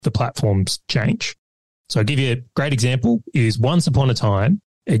the platforms change. So I'll give you a great example is once upon a time,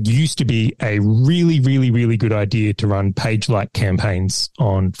 it used to be a really, really, really good idea to run page like campaigns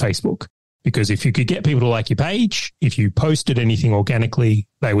on Facebook, because if you could get people to like your page, if you posted anything organically,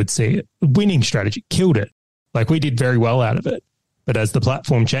 they would see it. Winning strategy, killed it. Like we did very well out of it. But as the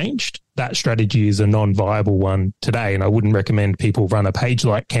platform changed, that strategy is a non-viable one today. And I wouldn't recommend people run a page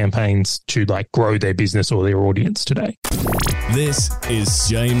like campaigns to like grow their business or their audience today. This is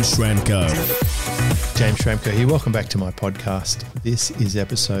James Schramko. James Schramko here. Welcome back to my podcast. This is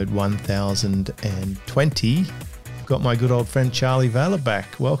episode 1020. Got my good old friend Charlie Vela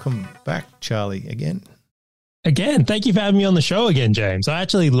back. Welcome back, Charlie, again. Again, thank you for having me on the show again, James. I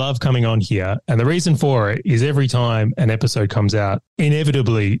actually love coming on here. And the reason for it is every time an episode comes out,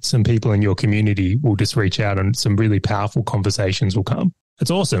 inevitably some people in your community will just reach out and some really powerful conversations will come.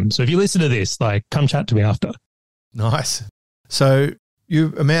 It's awesome. So if you listen to this, like, come chat to me after. Nice. So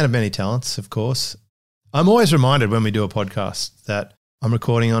you're a man of many talents, of course. I'm always reminded when we do a podcast that I'm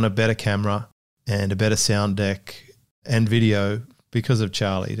recording on a better camera and a better sound deck and video because of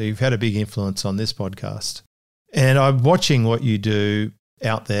Charlie. You've had a big influence on this podcast. And I'm watching what you do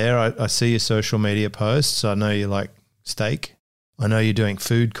out there. I see your social media posts. I know you like steak. I know you're doing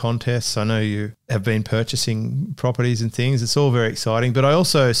food contests. I know you have been purchasing properties and things. It's all very exciting. But I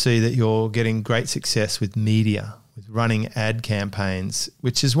also see that you're getting great success with media, with running ad campaigns,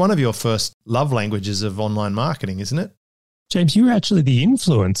 which is one of your first love languages of online marketing, isn't it? James, you were actually the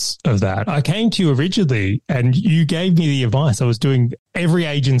influence of that. I came to you originally and you gave me the advice. I was doing every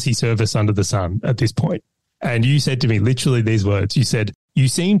agency service under the sun at this point. And you said to me literally these words. You said, you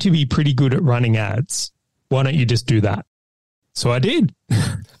seem to be pretty good at running ads. Why don't you just do that? So I did.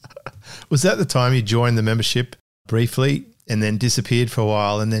 Was that the time you joined the membership briefly and then disappeared for a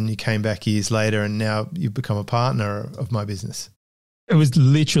while and then you came back years later and now you've become a partner of my business? It was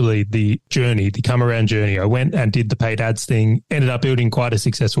literally the journey, the come around journey. I went and did the paid ads thing, ended up building quite a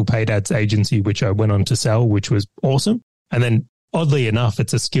successful paid ads agency, which I went on to sell, which was awesome. And then oddly enough,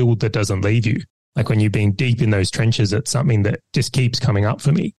 it's a skill that doesn't leave you. Like when you've been deep in those trenches, it's something that just keeps coming up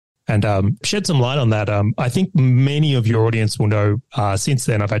for me. And shed some light on that. I think many of your audience will know since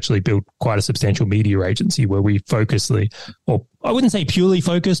then I've actually built quite a substantial media agency where we or I wouldn't say purely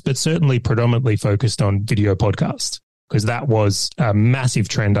focused, but certainly predominantly focused on video podcasts, because that was a massive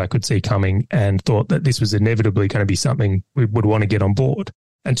trend I could see coming and thought that this was inevitably going to be something we would want to get on board.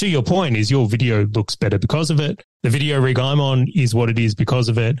 And to your point is your video looks better because of it. The video rig I'm on is what it is because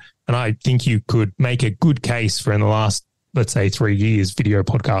of it. And I think you could make a good case for in the last, let's say 3 years, video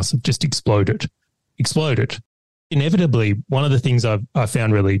podcasts have just exploded. Inevitably, one of the things I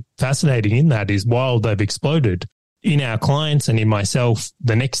found really fascinating in that is while they've exploded, in our clients and in myself,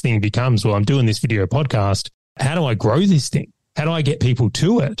 the next thing becomes, well, I'm doing this video podcast. How do I grow this thing? How do I get people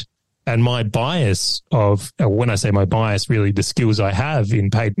to it? And my bias when I say my bias, really the skills I have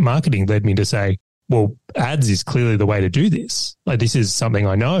in paid marketing led me to say, well, ads is clearly the way to do this. Like this is something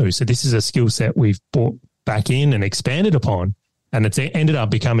I know. So this is a skill set we've brought back in and expanded upon. And it's ended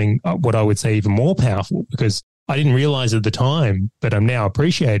up becoming what I would say even more powerful because I didn't realize at the time, but I'm now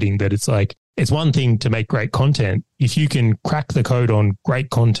appreciating that it's like, it's one thing to make great content. If you can crack the code on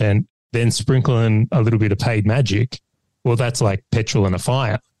great content, then sprinkle in a little bit of paid magic, well, that's like petrol in a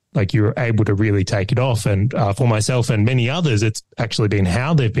fire. Like you're able to really take it off. And for myself and many others, it's actually been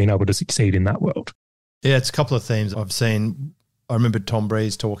how they've been able to succeed in that world. Yeah, it's a couple of themes I've seen. I remember Tom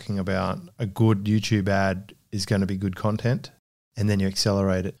Breeze talking about a good YouTube ad is going to be good content, and then you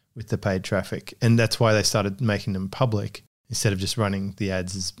accelerate it with the paid traffic. And that's why they started making them public instead of just running the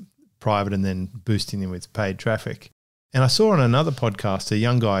ads as private and then boosting them with paid traffic. And I saw on another podcast, a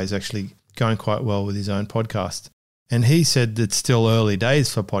young guy is actually going quite well with his own podcast. And he said it's still early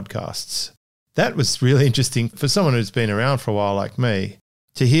days for podcasts. That was really interesting for someone who's been around for a while like me,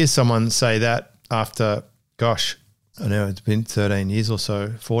 to hear someone say that after, gosh, I know it's been 13 years or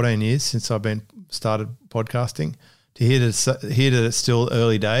so, 14 years since I've started podcasting, to hear that it's still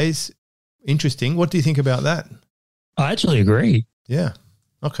early days. Interesting. What do you think about that? I actually agree. Yeah.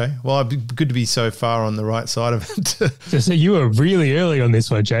 Okay. Well, it'd be good to be so far on the right side of it. So you were really early on this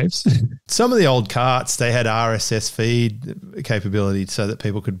one, James. Some of the old carts, they had RSS feed capability so that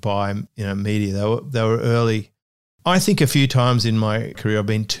people could buy, media. They were early. I think a few times in my career I've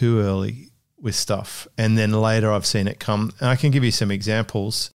been too early with stuff, and then later I've seen it come. And I can give you some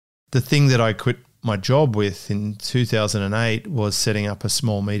examples. The thing that I quit my job with in 2008 was setting up a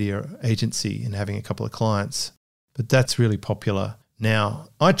small media agency and having a couple of clients. But that's really popular now.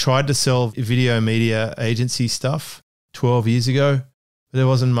 I tried to sell video media agency stuff 12 years ago, but there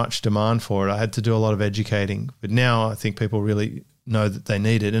wasn't much demand for it. I had to do a lot of educating. But now I think people really know that they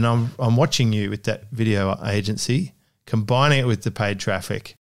need it. And I'm watching you with that video agency, combining it with the paid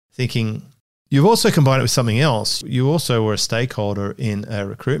traffic, thinking you've also combined it with something else. You also were a stakeholder in a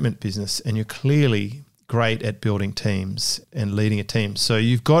recruitment business, and you're clearly great at building teams and leading a team. So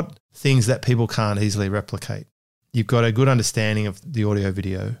you've got things that people can't easily replicate. You've got a good understanding of the audio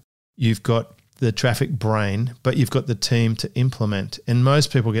video. You've got the traffic brain, but you've got the team to implement. And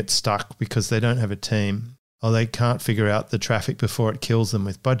most people get stuck because they don't have a team, or they can't figure out the traffic before it kills them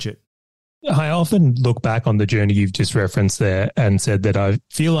with budget. I often look back on the journey you've just referenced there and said that I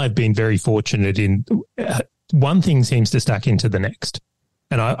feel I've been very fortunate in one thing seems to stack into the next.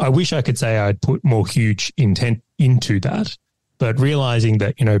 And I wish I could say I'd put more huge intent into that, but realizing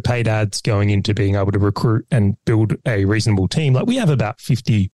that, paid ads going into being able to recruit and build a reasonable team, like we have about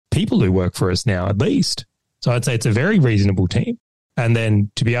 50 people who work for us now at least. So I'd say it's a very reasonable team. And then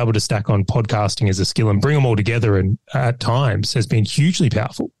to be able to stack on podcasting as a skill and bring them all together and at times has been hugely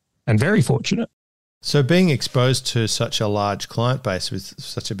powerful and very fortunate. So being exposed to such a large client base with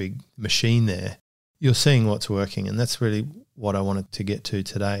such a big machine there, you're seeing what's working. And that's really what I wanted to get to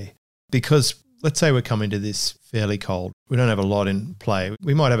today. Because let's say we're coming to this fairly cold. We don't have a lot in play.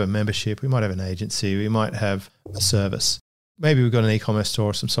 We might have a membership. We might have an agency. We might have a service. Maybe we've got an e-commerce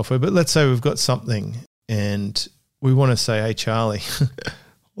store or some software. But let's say we've got something and we want to say, hey, Charlie,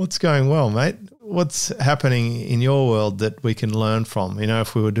 what's going well, mate? What's happening in your world that we can learn from?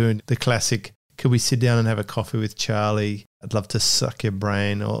 If we were doing the classic, could we sit down and have a coffee with Charlie? I'd love to suck your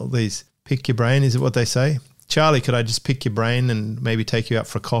brain. Or these pick your brain, is it what they say? Charlie, could I just pick your brain and maybe take you out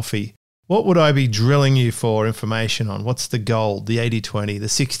for coffee? What would I be drilling you for information on? What's the gold, the 80-20, the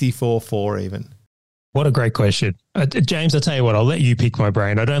 64-4 even? What a great question. James, I'll tell you what, I'll let you pick my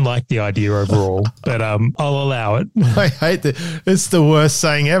brain. I don't like the idea overall, but I'll allow it. I hate that. It's the worst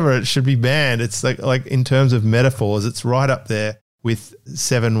saying ever. It should be banned. It's like in terms of metaphors, it's right up there with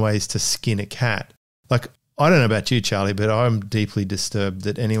 7 ways to skin a cat. Like, I don't know about you, Charlie, but I'm deeply disturbed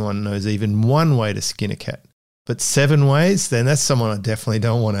that anyone knows even one way to skin a cat. But 7 ways, then that's someone I definitely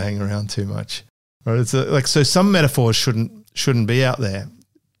don't want to hang around too much. Right? It's so some metaphors shouldn't be out there.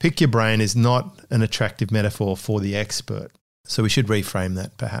 Pick your brain is not an attractive metaphor for the expert. So we should reframe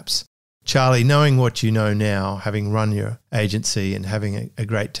that perhaps. Charlie, knowing what you know now, having run your agency and having a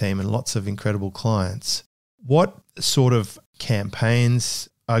great team and lots of incredible clients, what sort of campaigns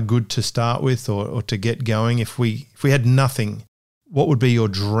are good to start with or to get going? If we had nothing, what would be your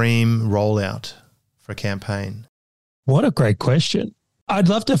dream rollout for a campaign? What a great question. I'd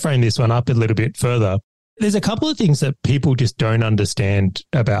love to frame this one up a little bit further. There's a couple of things that people just don't understand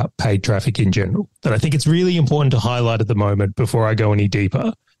about paid traffic in general that I think it's really important to highlight at the moment before I go any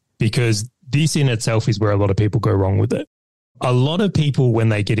deeper, because this in itself is where a lot of people go wrong with it. A lot of people, when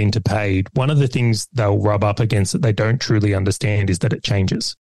they get into paid, one of the things they'll rub up against that they don't truly understand is that it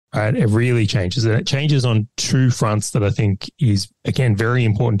changes. Right? It really changes. And it changes on 2 fronts that I think is, again, very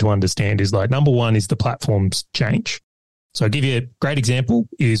important to understand is like, number one is the platforms change. So I'll give you a great example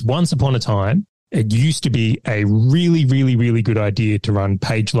is once upon a time, it used to be a really, really, really good idea to run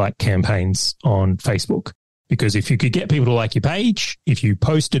page-like campaigns on Facebook, because if you could get people to like your page, if you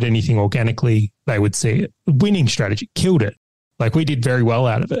posted anything organically, they would see it. Winning strategy, killed it. Like we did very well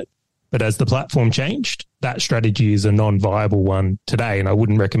out of it. But as the platform changed, that strategy is a non-viable one today. And I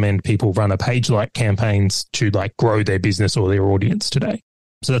wouldn't recommend people run a page-like campaigns to like grow their business or their audience today.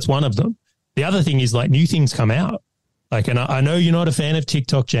 So that's one of them. The other thing is like new things come out. Like, and I know you're not a fan of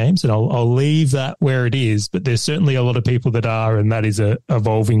TikTok, James, and I'll leave that where it is, but there's certainly a lot of people that are, and that is a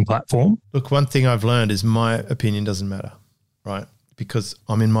evolving platform. Look, one thing I've learned is my opinion doesn't matter, right? Because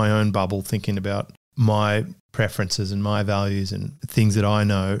I'm in my own bubble thinking about my preferences and my values and things that I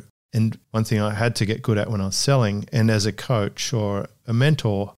know. And one thing I had to get good at when I was selling, and as a coach or a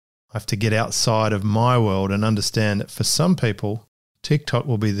mentor, I have to get outside of my world and understand that for some people, TikTok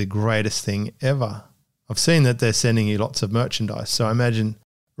will be the greatest thing ever. I've seen that they're sending you lots of merchandise. So I imagine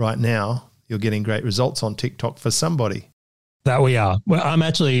right now you're getting great results on TikTok for somebody. That we are. Well, I'm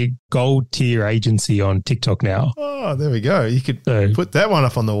actually gold tier agency on TikTok now. Oh, there we go. You could put that one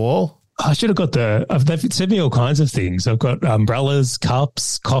up on the wall. I should have got they've sent me all kinds of things. I've got umbrellas,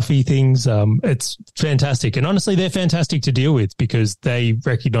 cups, coffee things. It's fantastic. And honestly, they're fantastic to deal with because they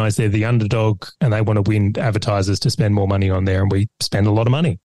recognize they're the underdog and they want to win advertisers to spend more money on there. And we spend a lot of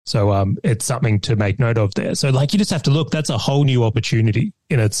money. So it's something to make note of there. So like you just have to look, that's a whole new opportunity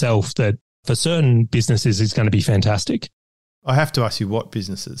in itself that for certain businesses is going to be fantastic. I have to ask you what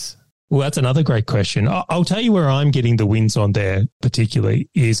businesses? Well, that's another great question. I'll tell you where I'm getting the wins on there particularly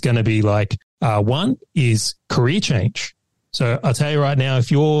is going to be like one is career change. So I'll tell you right now,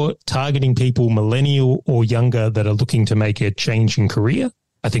 if you're targeting people millennial or younger that are looking to make a change in career,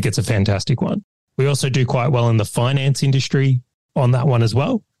 I think it's a fantastic one. We also do quite well in the finance industry on that one as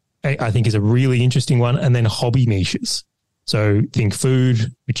well. I think is a really interesting one. And then hobby niches. So think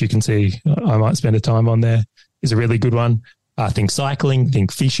food, which you can see I might spend a time on there, is a really good one. Think cycling,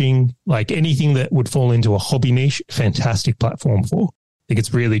 think fishing, like anything that would fall into a hobby niche, fantastic platform for. I think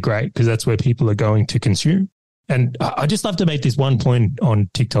it's really great because that's where people are going to consume. And I just love to make this one point on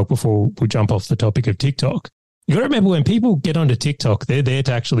TikTok before we jump off the topic of TikTok. You got to remember when people get onto TikTok, they're there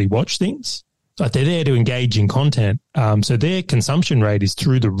to actually watch things. Like they're there to engage in content. So their consumption rate is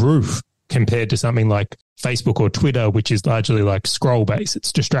through the roof compared to something like Facebook or Twitter, which is largely like scroll based.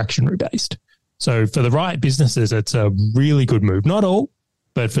 It's distractionary based. So for the right businesses, it's a really good move. Not all,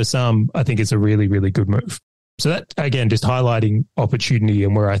 but for some, I think it's a really, really good move. So that, again, just highlighting opportunity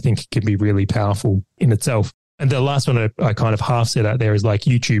and where I think it can be really powerful in itself. And the last one I kind of half said out there is like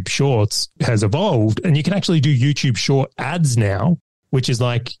YouTube Shorts has evolved and you can actually do YouTube Short ads now, which is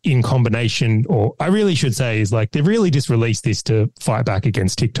like in combination, or I really should say is like they've really just released this to fight back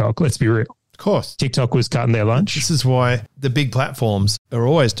against TikTok. Let's be real. Of course. TikTok was cutting their lunch. This is why the big platforms are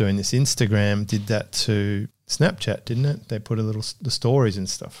always doing this. Instagram did that to Snapchat, didn't it? They put the stories and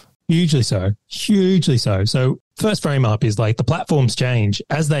stuff. Hugely so. Hugely so. So first frame up is like the platforms change.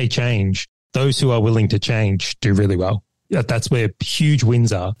 As they change, those who are willing to change do really well. That's where huge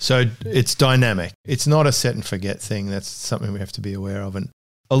wins are. So it's dynamic. It's not a set and forget thing. That's something we have to be aware of. And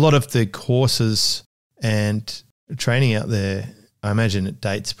a lot of the courses and training out there, I imagine it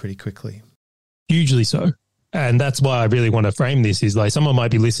dates pretty quickly. Hugely so. And that's why I really want to frame this is like someone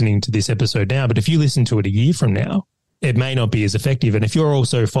might be listening to this episode now, but if you listen to it a year from now, it may not be as effective. And if you're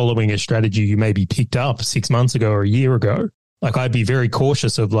also following a strategy you maybe picked up 6 months ago or a year ago, like I'd be very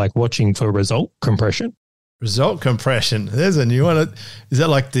cautious of like watching for result compression. Result compression. There's a new one. Is that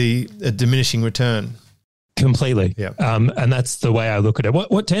like a diminishing return? Completely. Yeah. And that's the way I look at it.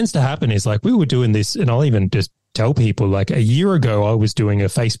 What tends to happen is like we were doing this, and I'll even just tell people like a year ago, I was doing a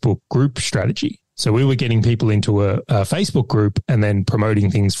Facebook group strategy. So we were getting people into a Facebook group and then promoting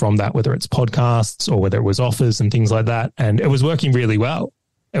things from that, whether it's podcasts or whether it was offers and things like that. And it was working really well.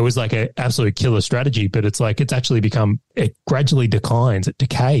 It was like an absolute killer strategy, but it's like it's actually it gradually declines, it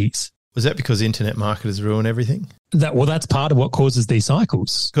decays. Was that because internet marketers ruin everything? That's part of what causes these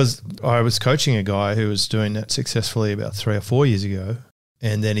cycles. Because I was coaching a guy who was doing that successfully about 3 or 4 years ago,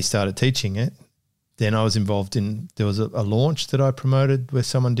 and then he started teaching it. Then I was involved there was a launch that I promoted where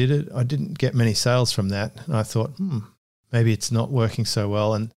someone did it. I didn't get many sales from that. And I thought, maybe it's not working so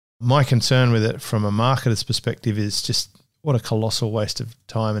well. And my concern with it from a marketer's perspective is just what a colossal waste of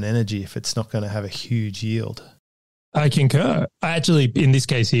time and energy if it's not going to have a huge yield. I concur. Actually, in this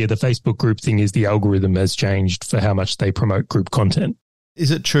case here, the Facebook group thing is the algorithm has changed for how much they promote group content.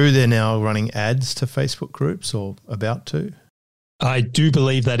 Is it true they're now running ads to Facebook groups or about to? I do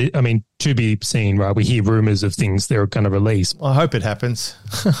believe that, to be seen, right? We hear rumors of things they're going to release. I hope it happens.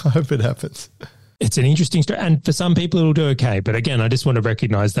 I hope it happens. It's an interesting story. And for some people, it'll do okay. But again, I just want to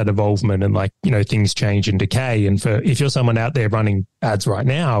recognize that evolvement and things change and decay. And if you're someone out there running ads right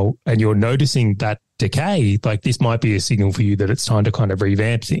now and you're noticing that decay, like this might be a signal for you that it's time to kind of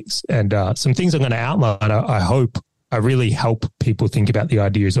revamp things. And some things I'm going to outline, I hope I really help people think about the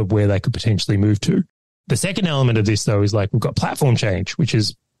ideas of where they could potentially move to. The second element of this, though, is like we've got platform change, which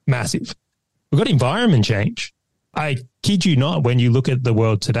is massive. We've got environment change. I kid you not, when you look at the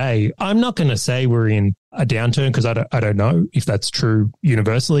world today, I'm not going to say we're in a downturn because I don't know if that's true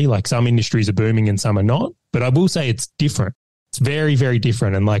universally. Like some industries are booming and some are not. But I will say it's different. It's very, very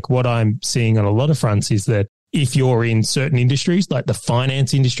different. And like what I'm seeing on a lot of fronts is that if you're in certain industries, like the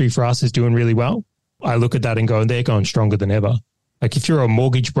finance industry for us is doing really well, I look at that and go, they're going stronger than ever. Like if you're a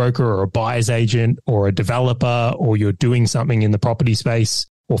mortgage broker or a buyer's agent or a developer or you're doing something in the property space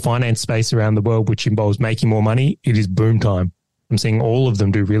or finance space around the world, which involves making more money, it is boom time. I'm seeing all of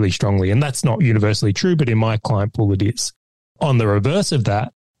them do really strongly. And that's not universally true, but in my client pool, it is. On the reverse of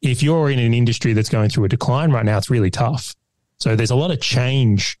that, if you're in an industry that's going through a decline right now, it's really tough. So there's a lot of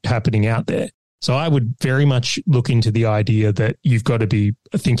change happening out there. So I would very much look into the idea that you've got to be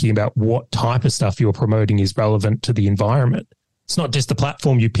thinking about what type of stuff you're promoting is relevant to the environment. It's not just the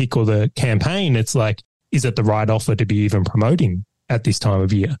platform you pick or the campaign. It's like, is it the right offer to be even promoting at this time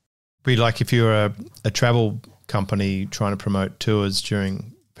of year? Be like if you're a travel company trying to promote tours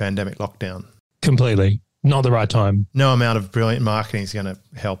during pandemic lockdown. Completely. Not the right time. No amount of brilliant marketing is going to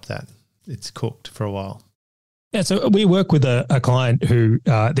help that. It's cooked for a while. Yeah, so we work with a client who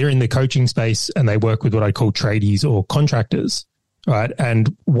they're in the coaching space and they work with what I call tradies or contractors. right?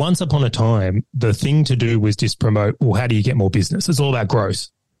 And once upon a time, the thing to do was just promote, well, how do you get more business? It's all about growth,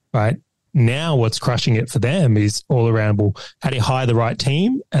 right? Now what's crushing it for them is all around, well, how do you hire the right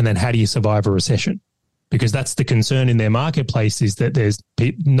team? And then how do you survive a recession? Because that's the concern in their marketplace, is that there's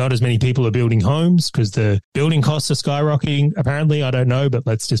not as many people are building homes because the building costs are skyrocketing. Apparently, I don't know, but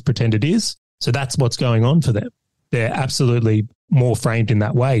let's just pretend it is. So that's what's going on for them. They're absolutely more framed in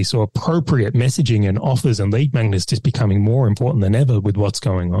that way. So appropriate messaging and offers and lead magnets just becoming more important than ever with what's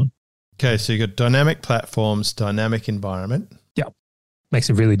going on. Okay, so you've got dynamic platforms, dynamic environment. Yeah. Makes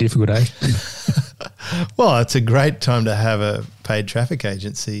it really difficult, eh? Well, it's a great time to have a paid traffic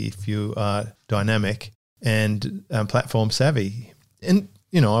agency if you are dynamic and platform savvy. And,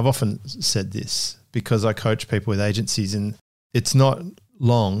 you know, I've often said this because I coach people with agencies, and it's not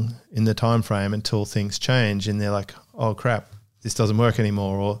long in the time frame until things change and they're like, oh crap, this doesn't work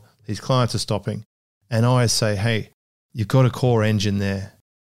anymore, or these clients are stopping. And I always say, hey, you've got a core engine there.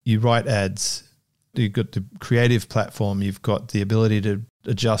 You write ads, you've got the creative platform, you've got the ability to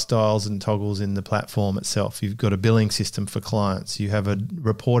adjust dials and toggles in the platform itself. You've got a billing system for clients. You have a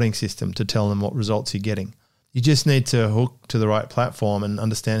reporting system to tell them what results you're getting. You just need to hook to the right platform and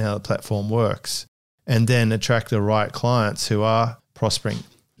understand how the platform works, and then attract the right clients who are prospering.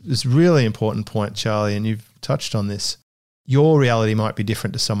 This really important point, Charlie, and you've touched on this. Your reality might be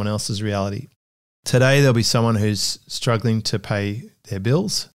different to someone else's reality. Today, there'll be someone who's struggling to pay their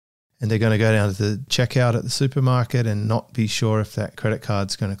bills, and they're going to go down to the checkout at the supermarket and not be sure if that credit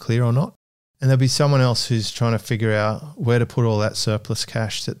card's going to clear or not. And there'll be someone else who's trying to figure out where to put all that surplus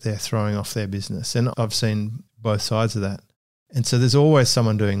cash that they're throwing off their business. And I've seen both sides of that. And so there's always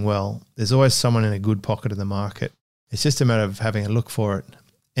someone doing well. There's always someone in a good pocket of the market. It's just a matter of having a look for it.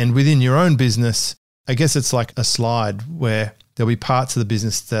 And within your own business, I guess it's like a slide where there'll be parts of the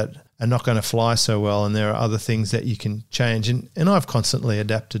business that are not going to fly so well, and there are other things that you can change. And I've constantly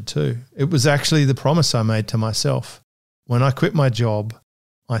adapted too. It was actually the promise I made to myself. When I quit my job,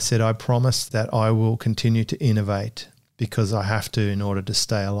 I said, I promise that I will continue to innovate because I have to in order to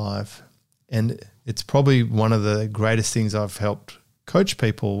stay alive. And it's probably one of the greatest things I've helped coach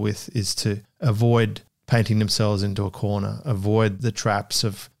people with, is to avoid painting themselves into a corner, avoid the traps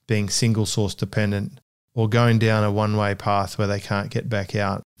of being single source dependent or going down a one-way path where they can't get back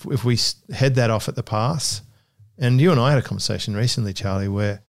out. If we head that off at the pass, and you and I had a conversation recently, Charlie,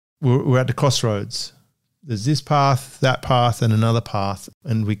 where we're at the crossroads. There's this path, that path, and another path,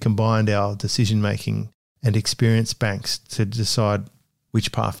 and we combined our decision-making and experience banks to decide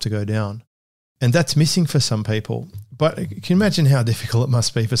which path to go down. And that's missing for some people. But can you imagine how difficult it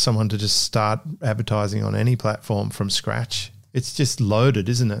must be for someone to just start advertising on any platform from scratch? It's just loaded,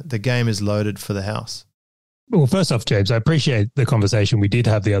 isn't it? The game is loaded for the house. Well, first off, James, I appreciate the conversation we did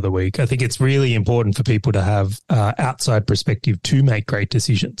have the other week. I think it's really important for people to have outside perspective to make great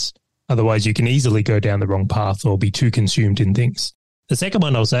decisions. Otherwise, you can easily go down the wrong path or be too consumed in things. The second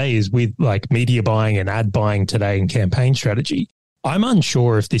one I'll say is with like media buying and ad buying today and campaign strategy, I'm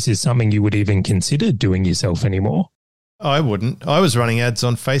unsure if this is something you would even consider doing yourself anymore. I wouldn't. I was running ads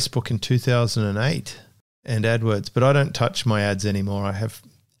on Facebook in 2008 and AdWords, but I don't touch my ads anymore. I have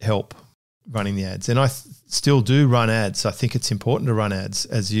help running the ads, and I still do run ads. I think it's important to run ads,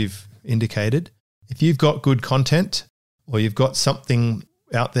 as you've indicated. If you've got good content or you've got something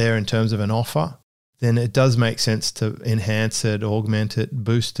out there in terms of an offer, then it does make sense to enhance it, augment it,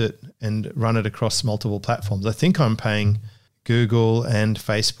 boost it, and run it across multiple platforms. I think I'm paying Google and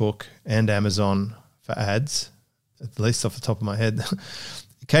Facebook and Amazon for ads, at least off the top of my head.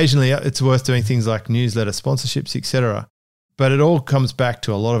 Occasionally it's worth doing things like newsletter sponsorships, etc. But it all comes back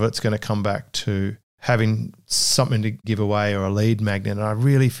to, a lot of it's going to come back to having something to give away or a lead magnet. And I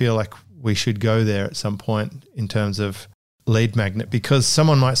really feel like we should go there at some point in terms of lead magnet, because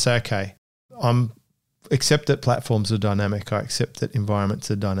someone might say, okay, I accept that platforms are dynamic. I accept that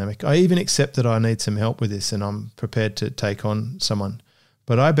environments are dynamic. I even accept that I need some help with this and I'm prepared to take on someone.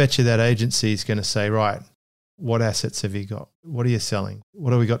 But I bet you that agency is going to say, right, what assets have you got? What are you selling?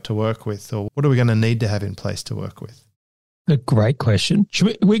 What have we got to work with? Or what are we going to need to have in place to work with? A great question.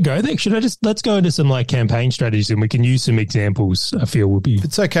 Should we go there? Let's go into some like campaign strategies, and we can use some examples I feel would be.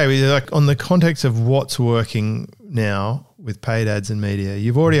 It's okay. We like on the context of what's working now with paid ads and media,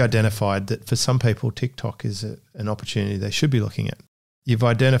 you've already identified that for some people, TikTok is an opportunity they should be looking at. You've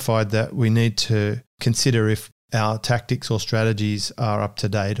identified that we need to consider if our tactics or strategies are up to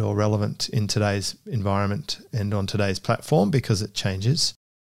date or relevant in today's environment and on today's platform, because it changes.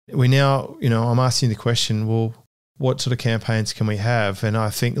 We now, I'm asking the question, well, what sort of campaigns can we have? And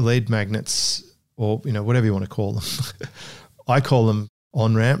I think lead magnets, or, whatever you want to call them, I call them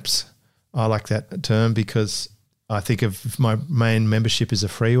on-ramps. I like that term because I think if my main membership is a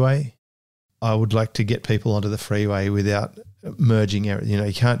freeway, I would like to get people onto the freeway without merging everything.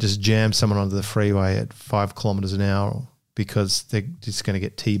 You can't just jam someone onto the freeway at 5 kilometers an hour because they're just going to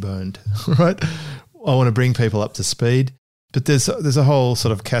get T-boned, right? I want to bring people up to speed. But there's a whole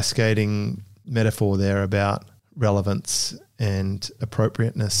sort of cascading metaphor there about relevance and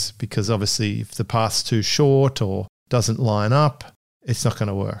appropriateness, because obviously if the path's too short or doesn't line up, it's not going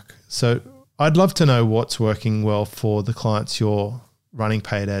to work. So I'd love to know what's working well for the clients you're running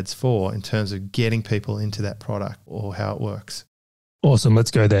paid ads for in terms of getting people into that product or how it works. Awesome. Let's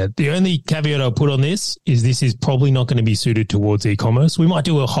go there. The only caveat I'll put on this is probably not going to be suited towards e-commerce. We might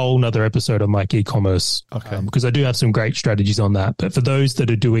do a whole nother episode on like e-commerce because I do have some great strategies on that. But for those that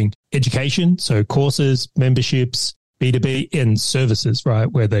are doing education, so courses, memberships, B2B and services, right,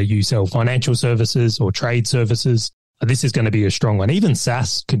 whether you sell financial services or trade services, this is going to be a strong one. Even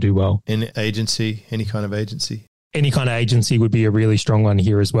SaaS could do well. Any kind of agency. Any kind of agency would be a really strong one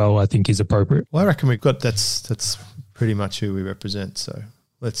here as well, I think is appropriate. Well, I reckon we've got that's pretty much who we represent. So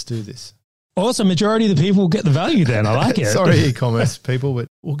let's do this. Awesome. Majority of the people will get the value then. I like it. Sorry, e-commerce people, but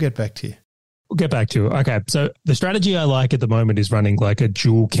we'll get back to you. We'll get back to it. Okay. So the strategy I like at the moment is running like a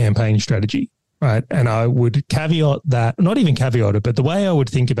dual campaign strategy, right? And I would caveat that, not even caveat it, but the way I would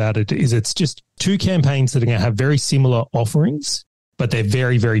think about it is it's just 2 campaigns that are going to have very similar offerings, but they're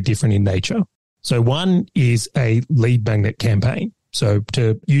very, very different in nature. So one is a lead magnet campaign. So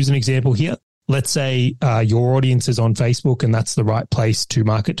to use an example here, let's say your audience is on Facebook and that's the right place to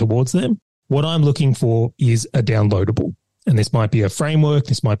market towards them. What I'm looking for is a downloadable. And this might be a framework,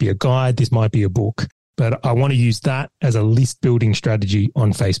 this might be a guide, this might be a book. But I want to use that as a list building strategy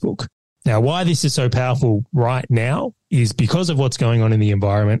on Facebook. Now, why this is so powerful right now is because of what's going on in the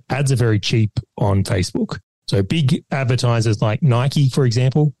environment. Ads are very cheap on Facebook. So big advertisers like Nike, for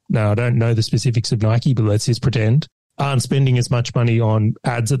example, now I don't know the specifics of Nike, but let's just pretend, aren't spending as much money on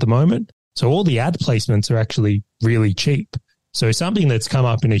ads at the moment. So all the ad placements are actually really cheap. So something that's come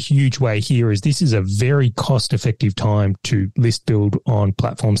up in a huge way here is this is a very cost-effective time to list build on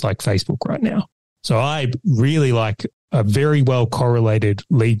platforms like Facebook right now. So I really like a very well correlated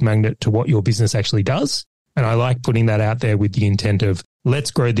lead magnet to what your business actually does. And I like putting that out there with the intent of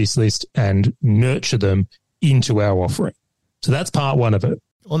let's grow this list and nurture them into our offering. So that's part one of it.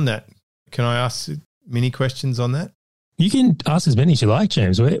 On that, can I ask mini questions on that? You can ask as many as you like,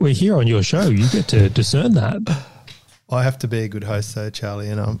 James. We're here on your show. You get to discern that. I have to be a good host though, Charlie,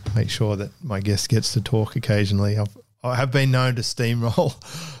 and I'll make sure that my guest gets to talk occasionally. I have been known to steamroll.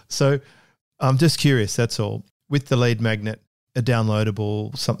 So I'm just curious, that's all. With the lead magnet, a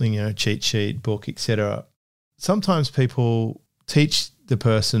downloadable, something, cheat sheet, book, etc. Sometimes people teach the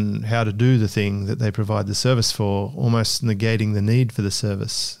person how to do the thing that they provide the service for, almost negating the need for the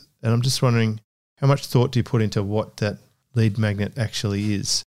service. And I'm just wondering, how much thought do you put into what that lead magnet actually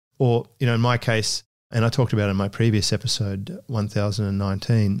is? Or, in my case, and I talked about it in my previous episode,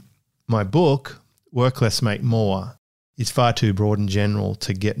 1019, my book, Work Less, Make More, is far too broad and general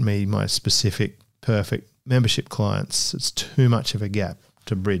to get me my specific, perfect membership clients. It's too much of a gap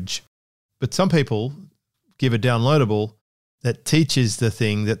to bridge. But some people give a downloadable that teaches the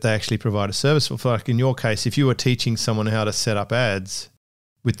thing that they actually provide a service for. Like in your case, if you were teaching someone how to set up ads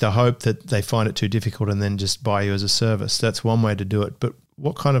with the hope that they find it too difficult and then just buy you as a service, that's one way to do it. But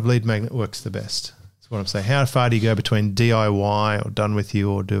what kind of lead magnet works the best? That's what I'm saying. How far do you go between DIY or done with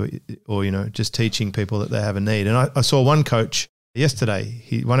you or just teaching people that they have a need? And I saw one coach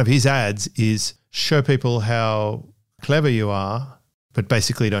yesterday, one of his ads is show people how clever you are, but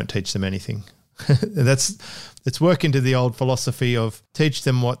basically don't teach them anything. It's work into the old philosophy of teach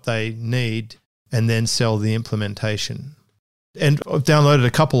them what they need and then sell the implementation. And I've downloaded a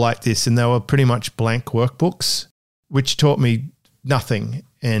couple like this, and they were pretty much blank workbooks, which taught me nothing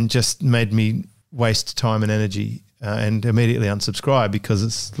and just made me waste time and energy and immediately unsubscribe, because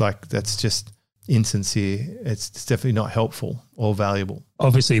it's like that's just insincere. It's definitely not helpful or valuable.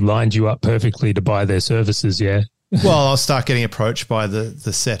 Obviously lined you up perfectly to buy their services, yeah. Well, I'll start getting approached by the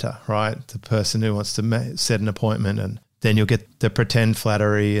setter, right? The person who wants to set an appointment, and then you'll get the pretend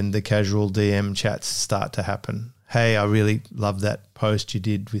flattery and the casual DM chats start to happen. Hey, I really love that post you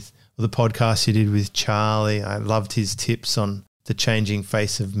did or the podcast you did with Charlie. I loved his tips on the changing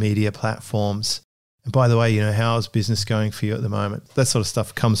face of media platforms. And by the way, how's business going for you at the moment? That sort of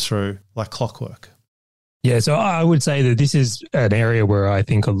stuff comes through like clockwork. Yeah, so I would say that this is an area where I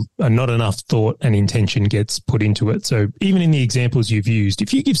think not enough thought and intention gets put into it. So even in the examples you've used,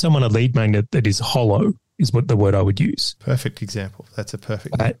 if you give someone a lead magnet that is hollow, is what the word I would use. Perfect example. That's a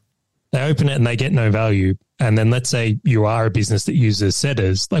perfect They open it and they get no value. And then let's say you are a business that uses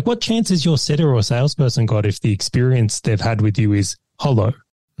setters. Like, what chance has your setter or salesperson got if the experience they've had with you is hollow,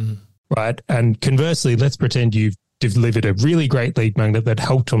 right? And conversely, let's pretend you've delivered a really great lead magnet that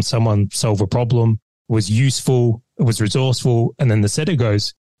helped on someone solve a problem, was useful, it was resourceful. And then the setter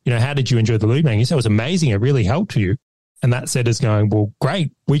goes, how did you enjoy the lead magnet? You say, it was amazing. It really helped you. And that setter's going, well,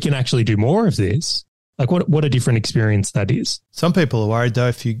 great. We can actually do more of this. Like, what a different experience that is. Some people are worried, though,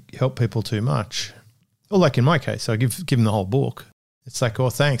 if you help people too much. Or like in my case, I give them the whole book. It's like, oh,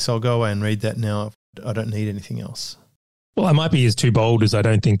 thanks, I'll go away and read that now. I don't need anything else. Well, I might be as too bold as I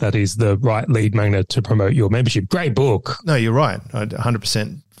don't think that is the right lead magnet to promote your membership. Great book. No, you're right.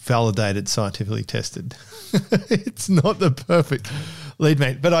 100% validated, scientifically tested. It's not the perfect lead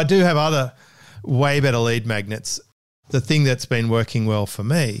magnet. But I do have other way better lead magnets. The thing that's been working well for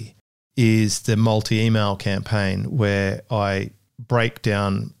me is the multi-email campaign where I break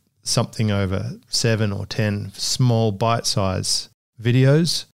down something over 7 or 10 small bite-size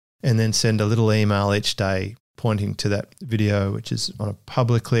videos and then send a little email each day pointing to that video, which is on a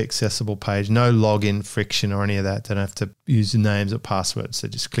publicly accessible page. No login friction or any of that. They don't have to use names or passwords. They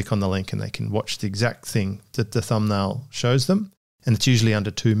just click on the link and they can watch the exact thing that the thumbnail shows them. And it's usually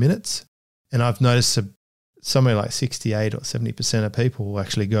under 2 minutes. And I've noticed somewhere like 68 or 70% of people will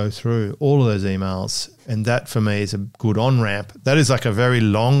actually go through all of those emails. And that for me is a good on-ramp. That is like a very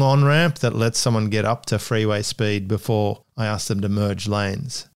long on-ramp that lets someone get up to freeway speed before I ask them to merge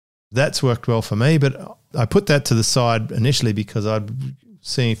lanes. That's worked well for me, but I put that to the side initially because I'd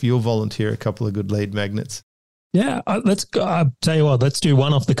see if you'll volunteer a couple of good lead magnets. Yeah, let's tell you what, let's do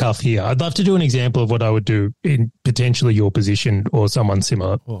one off the cuff here. I'd love to do an example of what I would do in potentially your position or someone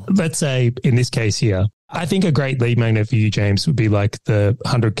similar. Oh. Let's say in this case here, I think a great lead magnet for you, James, would be like the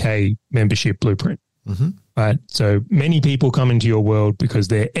 100K membership blueprint, right? So many people come into your world because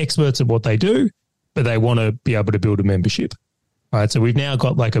they're experts at what they do, but they want to be able to build a membership, right? So we've now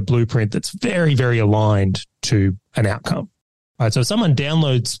got like a blueprint that's very, very aligned to an outcome, right? So if someone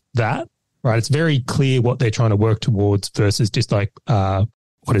downloads that, right, it's very clear what they're trying to work towards versus just like, I'm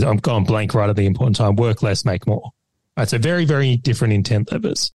going blank right at the important time, work less, make more. Right, so very, very different intent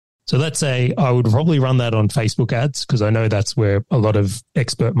levers. So let's say I would probably run that on Facebook ads because I know that's where a lot of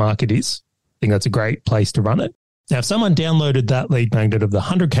expert market is. I think that's a great place to run it. Now, if someone downloaded that lead magnet of the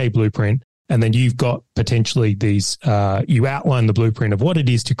 100K blueprint, and then you've got potentially these, you outline the blueprint of what it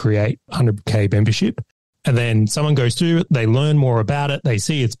is to create 100K membership. And then someone goes through it, they learn more about it, they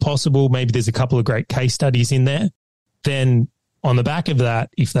see it's possible, maybe there's a couple of great case studies in there. Then on the back of that,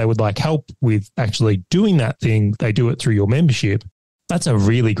 if they would like help with actually doing that thing, they do it through your membership. That's a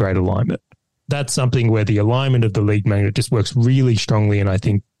really great alignment. That's something where the alignment of the lead magnet just works really strongly and I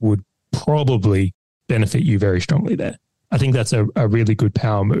think would probably benefit you very strongly there. I think that's a really good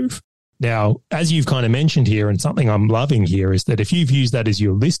power move. Now, as you've kind of mentioned here, and something I'm loving here is that if you've used that as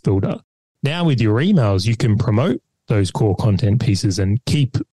your list builder, now with your emails, you can promote those core content pieces and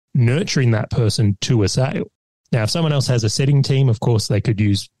keep nurturing that person to a sale. Now, if someone else has a setting team, of course, they could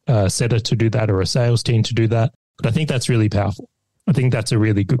use a setter to do that or a sales team to do that. But I think that's really powerful. I think that's a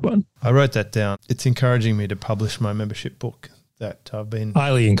really good one. I wrote that down. It's encouraging me to publish my membership book that I've been...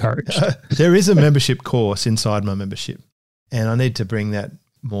 Highly encouraged. There is a membership course inside my membership, and I need to bring that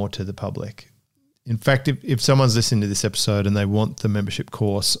more to the public. In fact, if someone's listening to this episode and they want the membership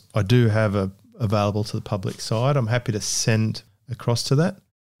course, I do have available to the public side. I'm happy to send across to that.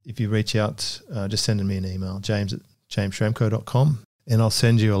 If you reach out, just send me an email, james@jamesschramko.com, and I'll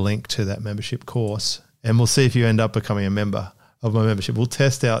send you a link to that membership course, and we'll see if you end up becoming a member of my membership. We'll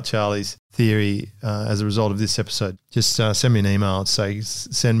test out Charlie's theory as a result of this episode. Just send me an email and say,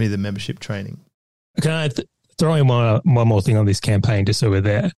 send me the membership training. Can I throw in one more thing on this campaign just so we're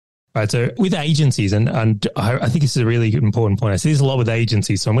there? Right, so with agencies, and I think this is a really important point. I see this a lot with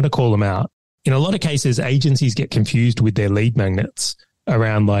agencies, so I'm going to call them out. In a lot of cases, agencies get confused with their lead magnets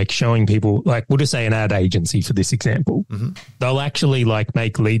around like showing people, like we'll just say an ad agency for this example. Mm-hmm. They'll actually like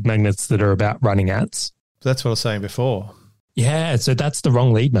make lead magnets that are about running ads. That's what I was saying before. Yeah, so that's the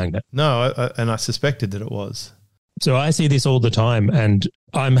wrong lead magnet. No, and I suspected that it was. So I see this all the time, and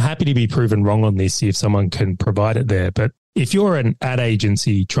I'm happy to be proven wrong on this if someone can provide it there. But if you're an ad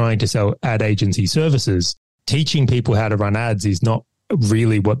agency trying to sell ad agency services, teaching people how to run ads is not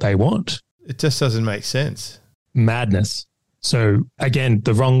really what they want. It just doesn't make sense. Madness. So again,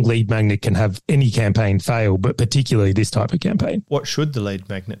 the wrong lead magnet can have any campaign fail, but particularly this type of campaign. What should the lead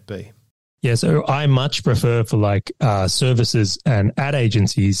magnet be? Yeah, so I much prefer for like services and ad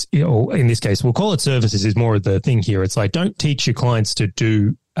agencies, or in this case, we'll call it services is more of the thing here. It's like, don't teach your clients to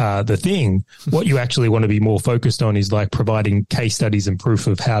do the thing. What you actually want to be more focused on is like providing case studies and proof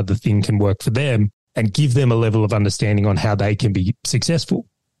of how the thing can work for them and give them a level of understanding on how they can be successful,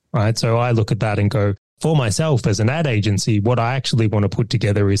 right? So I look at that and go, for myself as an ad agency, what I actually want to put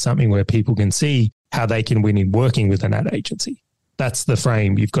together is something where people can see how they can win in working with an ad agency. That's the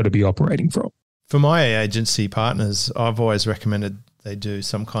frame you've got to be operating from. For my agency partners, I've always recommended they do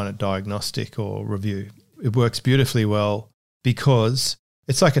some kind of diagnostic or review. It works beautifully well because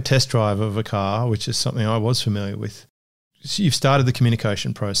it's like a test drive of a car, which is something I was familiar with. So you've started the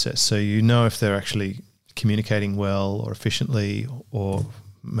communication process, so you know if they're actually communicating well or efficiently or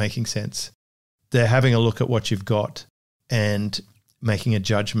making sense. They're having a look at what you've got and making a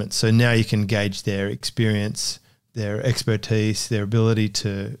judgment. So now you can gauge their experience, their expertise, their ability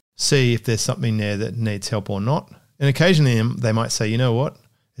to see if there's something there that needs help or not. And occasionally they might say, you know what,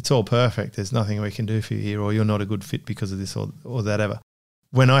 it's all perfect. There's nothing we can do for you here, or you're not a good fit because of this or that ever.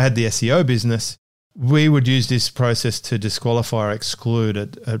 When I had the SEO business, we would use this process to disqualify or exclude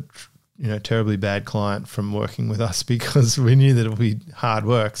a terribly bad client from working with us because we knew that it would be hard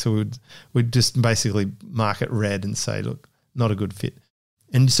work. So we'd just basically mark it red and say, look, not a good fit.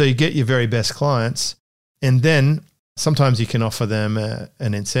 And so you get your very best clients, and then sometimes you can offer them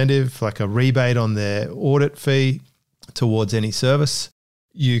an incentive, like a rebate on their audit fee towards any service.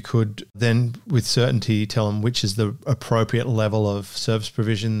 You could then with certainty tell them which is the appropriate level of service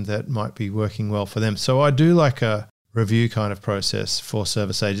provision that might be working well for them. So I do like a review kind of process for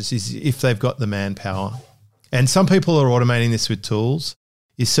service agencies if they've got the manpower. And some people are automating this with tools.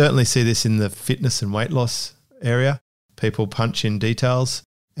 You certainly see this in the fitness and weight loss area. People punch in details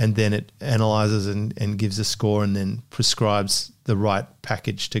and then it analyzes and gives a score and then prescribes the right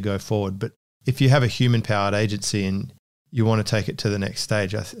package to go forward. But if you have a human-powered agency and you want to take it to the next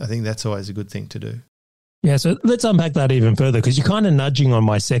stage, I think that's always a good thing to do. Yeah, so let's unpack that even further because you're kind of nudging on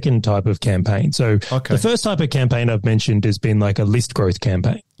my second type of campaign. So The first type of campaign I've mentioned has been like a list growth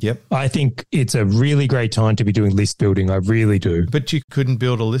campaign. Yep. I think it's a really great time to be doing list building. I really do. But you couldn't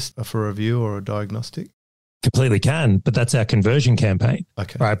build a list for a review or a diagnostic? Completely can, but that's our conversion campaign,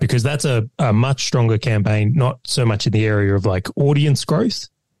 okay, right? Because that's a much stronger campaign, not so much in the area of like audience growth.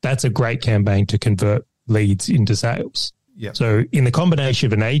 That's a great campaign to convert leads into sales. Yep. So in the combination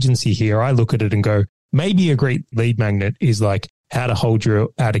of an agency here, I look at it and go, maybe a great lead magnet is like how to hold your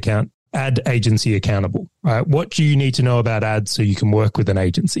ad agency accountable, right? What do you need to know about ads so you can work with an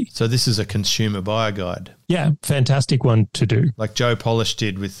agency? So this is a consumer buyer guide. Yeah, fantastic one to do. Like Joe Polish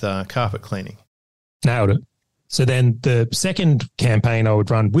did with carpet cleaning. Nailed it. So then the second campaign I would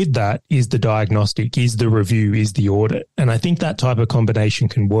run with that is the diagnostic, is the review, is the audit. And I think that type of combination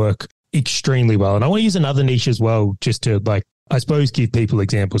can work extremely well. And I want to use another niche as well, just to I suppose give people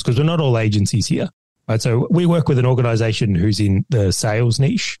examples because we're not all agencies here. Right. So we work with an organization who's in the sales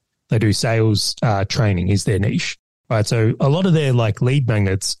niche. They do sales training is their niche. Right. So a lot of their lead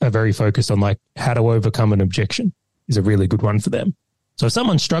magnets are very focused on how to overcome an objection is a really good one for them. So if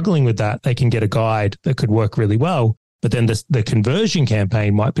someone's struggling with that, they can get a guide that could work really well. But then the conversion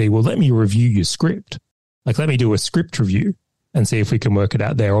campaign might be, well, let me review your script. Let me do a script review and see if we can work it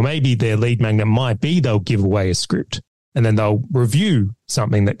out there. Or maybe their lead magnet might be they'll give away a script and then they'll review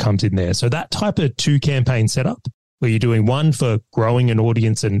something that comes in there. So that type of two campaign setup where you're doing one for growing an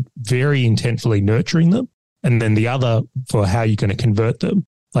audience and very intentfully nurturing them, and then the other for how you're going to convert them.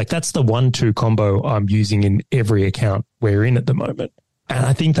 That's the 1-2 combo I'm using in every account we're in at the moment. And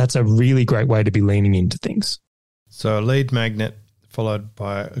I think that's a really great way to be leaning into things. So a lead magnet followed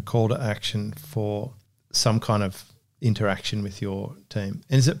by a call to action for some kind of interaction with your team.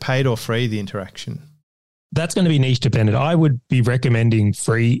 And is it paid or free, the interaction? That's going to be niche dependent. I would be recommending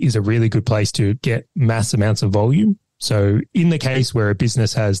free is a really good place to get mass amounts of volume. So in the case where a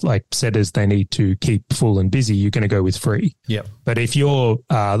business has setters they need to keep full and busy, you're going to go with free. Yep. But if you're,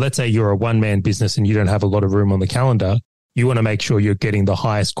 let's say you're a one-man business and you don't have a lot of room on the calendar, you want to make sure you're getting the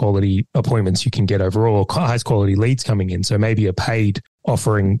highest quality appointments you can get overall, highest quality leads coming in. So maybe a paid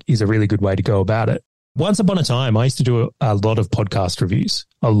offering is a really good way to go about it. Once upon a time, I used to do a lot of podcast reviews,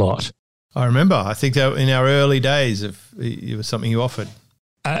 a lot. I remember. I think that in our early days, it was something you offered.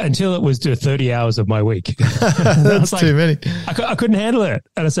 Until it was 30 hours of my week. That's too many. I couldn't handle it.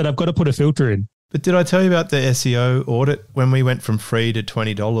 And I said, I've got to put a filter in. But did I tell you about the SEO audit? When we went from free to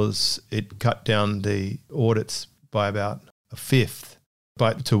 $20, it cut down the audits by about a fifth, to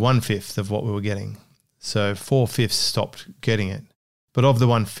 1/5 of what we were getting. So 4/5 stopped getting it. But of the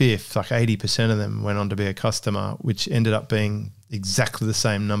 1/5, 80% of them went on to be a customer, which ended up being exactly the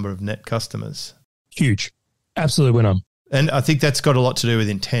same number of net customers. Huge. Absolutely went on. And I think that's got a lot to do with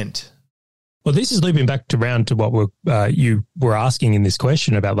intent. Well, this is looping back around to what you were asking in this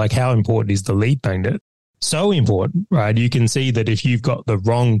question about how important is the lead magnet. So important, right? You can see that if you've got the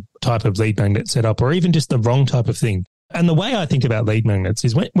wrong type of lead magnet set up or even just the wrong type of thing. And the way I think about lead magnets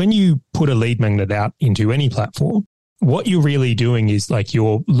is when you put a lead magnet out into any platform, what you're really doing is like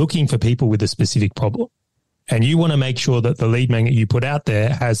you're looking for people with a specific problem. And you want to make sure that the lead magnet you put out there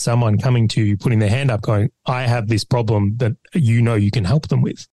has someone coming to you, putting their hand up going, I have this problem that you know you can help them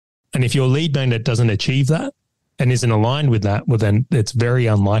with. And if your lead magnet doesn't achieve that and isn't aligned with that, well, then it's very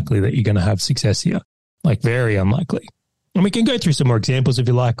unlikely that you're going to have success here. Like very unlikely. And we can go through some more examples if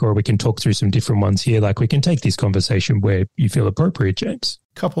you like, or we can talk through some different ones here. Like we can take this conversation where you feel appropriate, James.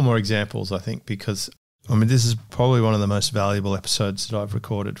 A couple more examples, I think, because this is probably one of the most valuable episodes that I've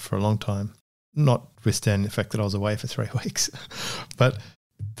recorded for a long time, notwithstanding the fact that I was away for 3 weeks. But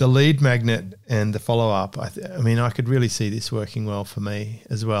the lead magnet and the follow-up, I could really see this working well for me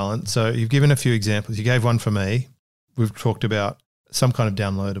as well. And so you've given a few examples. You gave one for me. We've talked about some kind of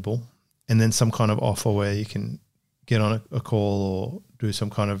downloadable and then some kind of offer where you can get on a call or do some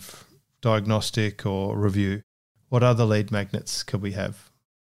kind of diagnostic or review. What other lead magnets could we have?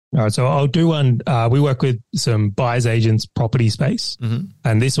 All right, so I'll do one. We work with some buyers agents, property space,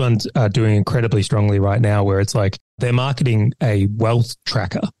 and this one's doing incredibly strongly right now where it's like they're marketing a wealth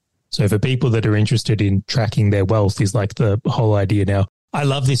tracker. So for people that are interested in tracking their wealth is like the whole idea now. I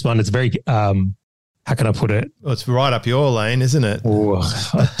love this one. It's very, how can I put it? Well, it's right up your lane, isn't it?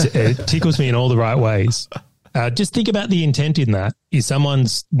 It tickles me in all the right ways. Just think about the intent in that is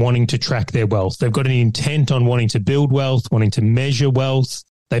someone's wanting to track their wealth. They've got an intent on wanting to build wealth, wanting to measure wealth.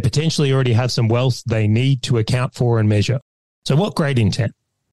 They potentially already have some wealth they need to account for and measure. So what great intent.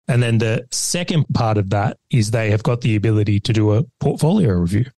 And then the second part of that is they have got the ability to do a portfolio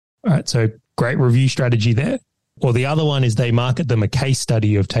review. All right, so great review strategy there. Or the other one is they market them a case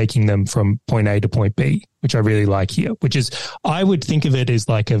study of taking them from point A to point B, which I really like here, which is I would think of it as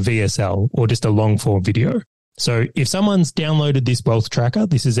like a VSL or just a long form video. So if someone's downloaded this wealth tracker,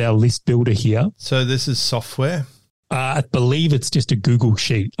 this is our list builder here. So this is software? I believe it's just a Google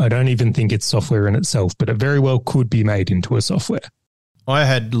sheet. I don't even think it's software in itself, but it very well could be made into a software. I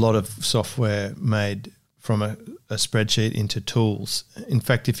had a lot of software made from a spreadsheet into tools. In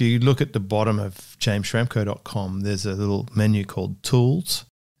fact, if you look at the bottom of jamesschramko.com, there's a little menu called Tools,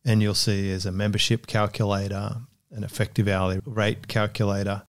 and you'll see there's a membership calculator, an effective hourly rate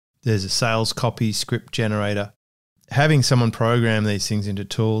calculator. There's a sales copy script generator. Having someone program these things into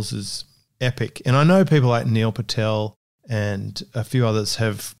tools is epic. And I know people like Neil Patel and a few others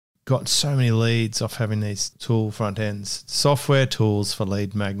have got so many leads off having these tool front ends. Software tools for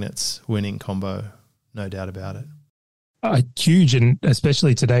lead magnets, winning combo, no doubt about it. Huge, and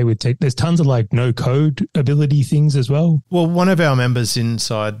especially today with tech, there's tons of like no code ability things as well. Well, one of our members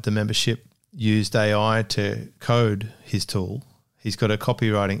inside the membership used AI to code his tool. He's got a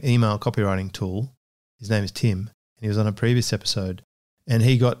email copywriting tool. His name is Tim, and he was on a previous episode. And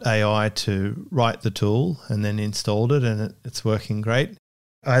he got AI to write the tool and then installed it, and it's working great.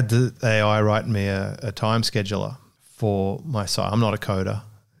 I had the AI write me a time scheduler for my site. I'm not a coder.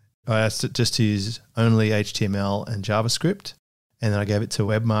 I asked it just to use only HTML and JavaScript, and then I gave it to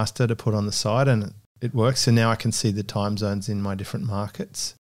Webmaster to put on the site, and it works. So now I can see the time zones in my different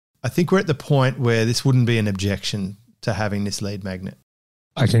markets. I think we're at the point where this wouldn't be an objection to having this lead magnet.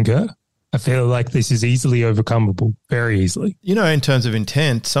 I concur. I feel like this is easily overcomable, very easily. You know, in terms of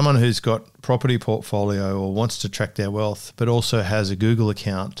intent, someone who's got property portfolio or wants to track their wealth, but also has a Google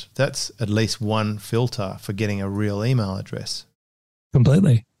account, that's at least one filter for getting a real email address.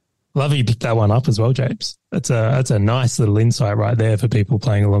 Completely. Love you picked that one up as well, James. That's a nice little insight right there for people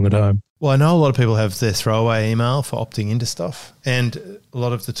playing along at home. Well, I know a lot of people have their throwaway email for opting into stuff, and a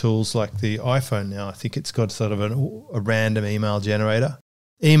lot of the tools like the iPhone now, I think it's got sort of a random email generator.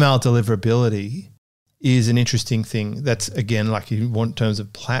 Email deliverability is an interesting thing. That's, again, like you want in terms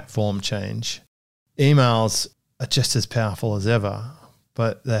of platform change. Emails are just as powerful as ever,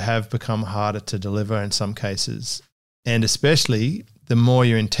 but they have become harder to deliver in some cases. And especially the more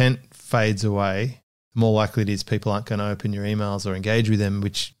your intent fades away, the more likely it is people aren't going to open your emails or engage with them,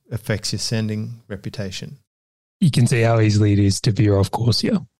 which affects your sending reputation. You can see how easily it is to veer off course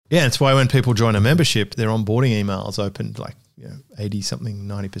here. Yeah, it's why when people join a membership, their onboarding emails opened like 80-something,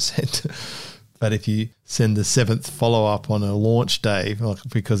 90%. But if you send the 7th follow-up on a launch day,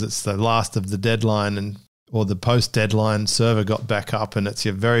 because it's the last of the deadline or the post-deadline server got back up and it's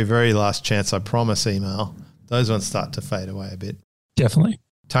your very, very last chance, I promise email, those ones start to fade away a bit. Definitely.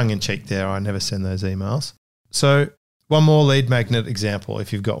 Tongue-in-cheek there, I never send those emails. So one more lead magnet example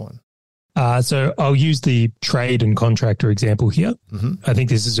if you've got one. So I'll use the trade and contractor example here. Mm-hmm. I think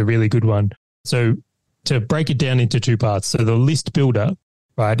this is a really good one. So to break it down into two parts. So the list builder,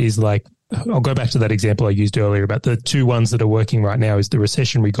 right, is like I'll go back to that example I used earlier about the two ones that are working right now is the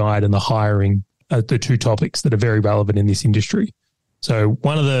recessionary guide and the hiring, the two topics that are very relevant in this industry. So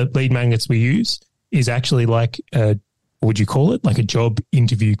one of the lead magnets we use is actually like would you call it like a job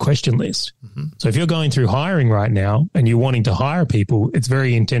interview question list? Mm-hmm. So if you're going through hiring right now and you're wanting to hire people, it's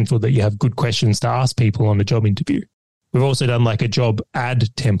very intentful that you have good questions to ask people on a job interview. We've also done like a job ad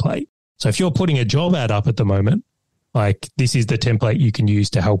template. So if you're putting a job ad up at the moment, like this is the template you can use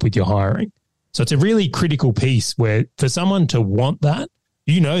to help with your hiring. So it's a really critical piece where for someone to want that,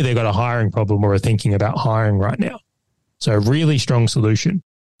 you know they've got a hiring problem or are thinking about hiring right now. So a really strong solution.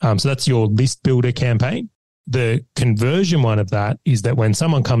 So that's your list builder campaign. The conversion one of that is that when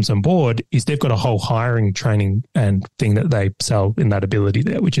someone comes on board is they've got a whole hiring training and thing that they sell in that ability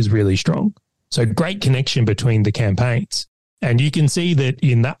there, which is really strong. So great connection between the campaigns. And you can see that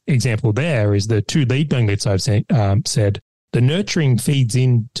in that example there is the two lead magnets I've said, the nurturing feeds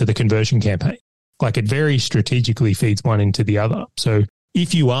into the conversion campaign. Like it very strategically feeds one into the other. So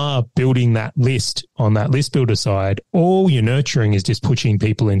if you are building that list on that list builder side, all your nurturing is just pushing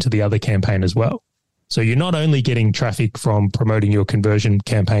people into the other campaign as well. So you're not only getting traffic from promoting your conversion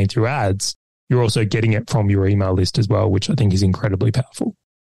campaign through ads, you're also getting it from your email list as well, which I think is incredibly powerful.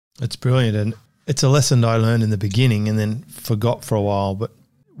 It's brilliant. And it's a lesson I learned in the beginning and then forgot for a while. But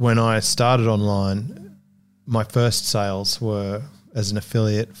when I started online, my first sales were as an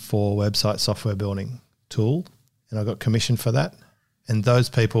affiliate for website software building tool. And I got commission for that. And those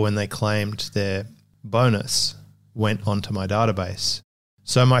people, when they claimed their bonus, went onto my database.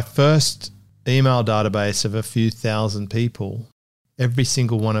 So my first email database of a few thousand people, every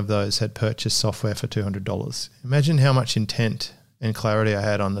single one of those had purchased software for $200. Imagine how much intent and clarity I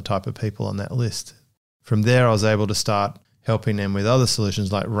had on the type of people on that list. From there, I was able to start helping them with other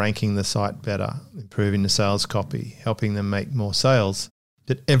solutions like ranking the site better, improving the sales copy, helping them make more sales.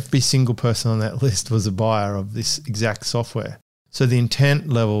 That every single person on that list was a buyer of this exact software. So the intent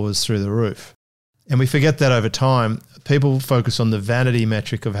level was through the roof. And we forget that over time. People focus on the vanity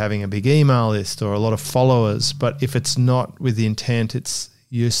metric of having a big email list or a lot of followers, but if it's not with the intent, it's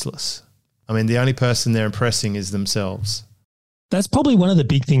useless. I mean, the only person they're impressing is themselves. That's probably one of the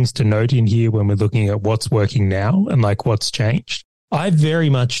big things to note in here when we're looking at what's working now and like what's changed. I very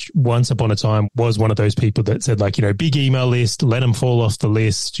much once upon a time was one of those people that said like, big email list, let them fall off the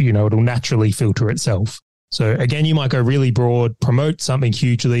list, it'll naturally filter itself. So again, you might go really broad, promote something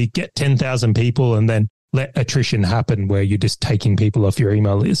hugely, get 10,000 people and then let attrition happen where you're just taking people off your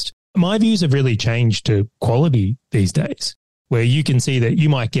email list. My views have really changed to quality these days, where you can see that you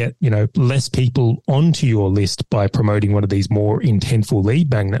might get, less people onto your list by promoting one of these more intentful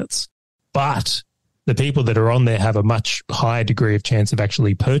lead magnets. But the people that are on there have a much higher degree of chance of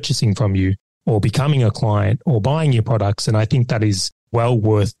actually purchasing from you or becoming a client or buying your products. And I think that is well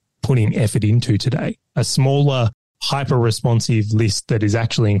worth putting effort into today. A smaller, hyper-responsive list that is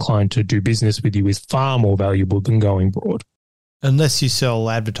actually inclined to do business with you is far more valuable than going broad. Unless you sell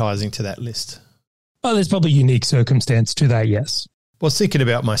advertising to that list. Oh, there's probably unique circumstance to that, yes. Well, I was thinking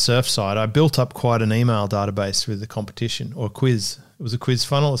about my surf site. I built up quite an email database with a competition or a quiz. It was a quiz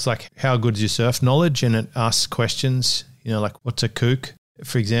funnel. It's like, how good is your surf knowledge? And it asks questions, like what's a kook,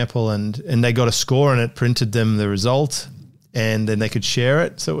 for example, and they got a score and it printed them the result. And then they could share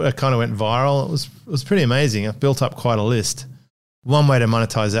it. So it kind of went viral. It was pretty amazing. I've built up quite a list. One way to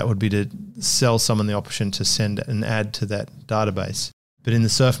monetize that would be to sell someone the option to send an ad to that database. But in the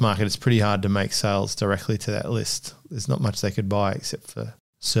surf market, it's pretty hard to make sales directly to that list. There's not much they could buy except for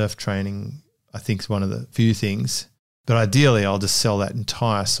surf training, I think is one of the few things. But ideally, I'll just sell that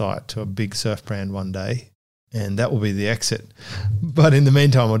entire site to a big surf brand one day. And that will be the exit. But in the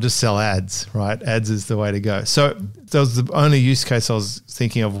meantime, I'll just sell ads, right? Ads is the way to go. So that was the only use case I was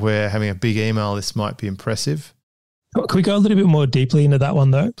thinking of where having a big email list might be impressive. Can we go a little bit more deeply into that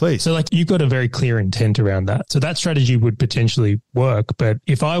one though? Please. So you've got a very clear intent around that. So that strategy would potentially work. But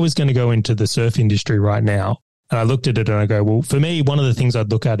if I was going to go into the surf industry right now and I looked at it and I go, well, for me, one of the things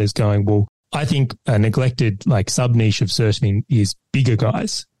I'd look at is going, well, I think a neglected sub niche of surfing is bigger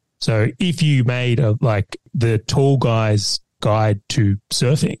guys. So if you made the tall guy's guide to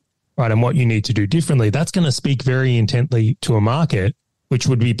surfing, right, and what you need to do differently, that's going to speak very intently to a market, which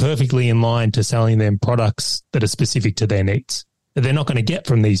would be perfectly in line to selling them products that are specific to their needs that they're not going to get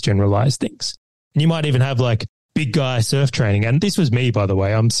from these generalized things. And you might even have big guy surf training. And this was me, by the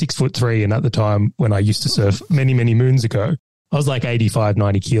way. I'm 6'3", and at the time when I used to surf many, many moons ago, I was 85,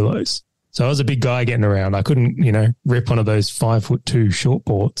 90 kilos. So I was a big guy getting around. I couldn't, rip one of those 5'2" short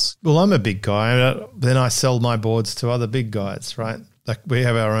boards. Well, I'm a big guy. Then I sell my boards to other big guys, right? We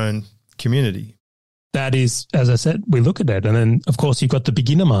have our own community. that is, as I said, we look at it. And then, of course, you've got the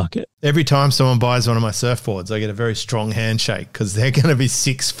beginner market. Every time someone buys one of my surfboards, I get a very strong handshake because they're going to be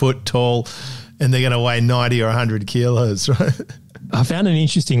 6 foot tall and they're going to weigh 90 or 100 kilos, right? I found an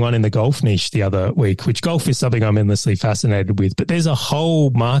interesting one in the golf niche the other week, which golf is something I'm endlessly fascinated with. But there's a whole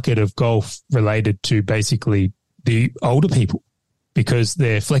market of golf related to basically the older people, because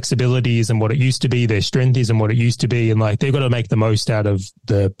their flexibility isn't what it used to be, their strength isn't what it used to be, and like they've got to make the most out of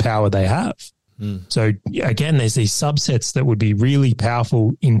the power they have. So again, there's these subsets that would be really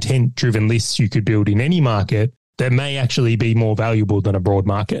powerful, intent-driven lists you could build in any market that may actually be more valuable than a broad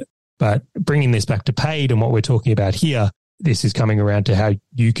market. But bringing this back to paid and what we're talking about here, this is coming around to how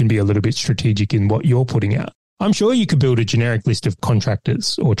you can be a little bit strategic in what you're putting out. I'm sure you could build a generic list of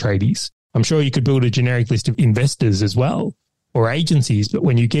contractors or tradies. I'm sure you could build a generic list of investors as well, or agencies. But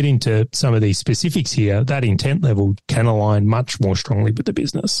when you get into some of these specifics here, that intent level can align much more strongly with the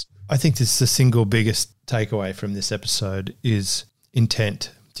business. I think this is the single biggest takeaway from this episode is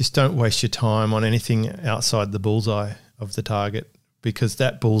intent. Just don't waste your time on anything outside the bullseye of the target, because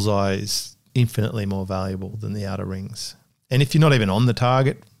that bullseye is infinitely more valuable than the outer rings. And if you're not even on the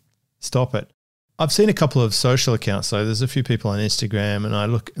target, stop it. I've seen a couple of social accounts, so there's a few people on Instagram, and I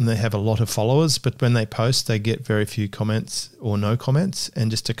look and they have a lot of followers, but when they post, they get very few comments or no comments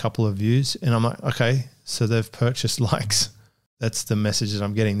and just a couple of views. And I'm like, okay, so they've purchased likes. That's the message that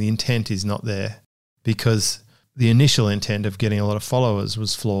I'm getting. The intent is not there because the initial intent of getting a lot of followers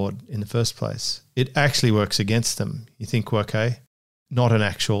was flawed in the first place. It actually works against them. You think, well, okay, not an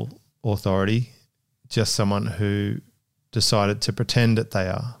actual authority, just someone who decided to pretend that they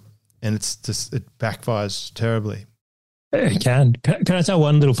are. And it's just, it backfires terribly. It can. Can I tell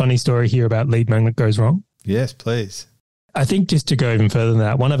one little funny story here about lead magnet goes wrong? Yes, please. I think just to go even further than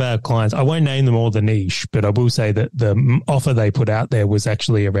that, one of our clients, I won't name them all the niche, but I will say that the offer they put out there was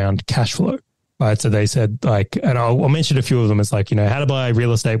actually around cash flow, right? So they said like, and I'll mention a few of them as like, you know, how to buy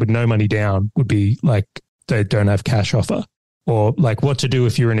real estate with no money down would be like, they don't have cash offer, or like what to do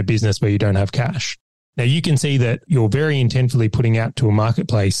if you're in a business where you don't have cash. Now you can see that you're very intentfully putting out to a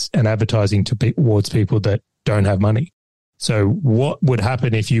marketplace and advertising towards people that don't have money. So what would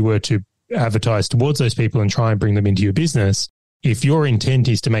happen if you were to advertise towards those people and try and bring them into your business? If your intent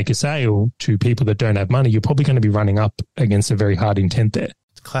is to make a sale to people that don't have money, you're probably going to be running up against a very hard intent there.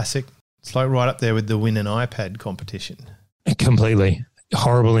 It's classic. It's like right up there with the win an iPad competition. Completely.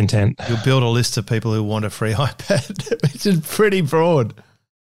 Horrible intent. You'll build a list of people who want a free iPad, which is pretty broad.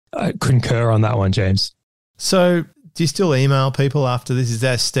 I concur on that one, James. So do you still email people after this? Is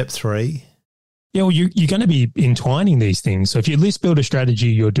that step 3? Yeah, well, you're going to be entwining these things. So if your list builder strategy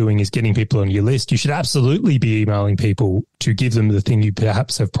you're doing is getting people on your list, you should absolutely be emailing people to give them the thing you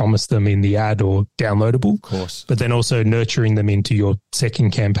perhaps have promised them in the ad or downloadable. Of course. But then also nurturing them into your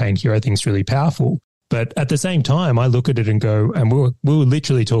second campaign here, I think is really powerful. But at the same time, I look at it and go, and we were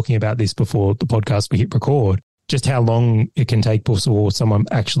literally talking about this before the podcast we hit record, just how long it can take before someone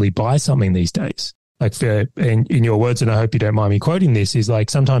actually buys something these days. Like in your words, and I hope you don't mind me quoting this, is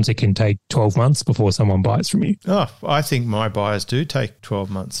like sometimes it can take 12 months before someone buys from you. Oh, I think my buyers do take 12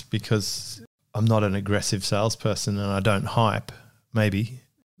 months because I'm not an aggressive salesperson and I don't hype. Maybe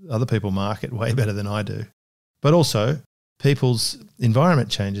other people market way better than I do. But also people's environment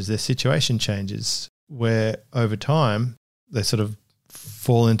changes, their situation changes, where over time they sort of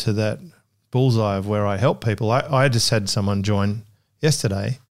fall into that bullseye of where I help people. I just had someone join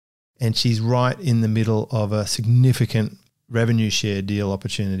yesterday, and she's right in the middle of a significant revenue share deal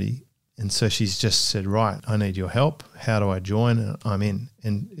opportunity. And so she's just said, right, I need your help. How do I join? And I'm in.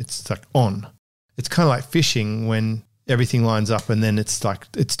 And it's like on. It's kind of like fishing when everything lines up and then it's like,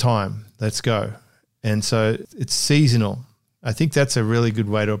 it's time. Let's go. And so it's seasonal. I think that's a really good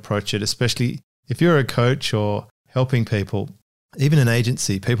way to approach it, especially if you're a coach or helping people. Even an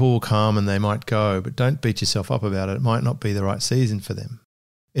agency, people will come and they might go, but don't beat yourself up about it. It might not be the right season for them.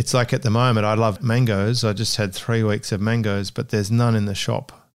 It's like at the moment, I love mangoes. I just had 3 weeks of mangoes, but there's none in the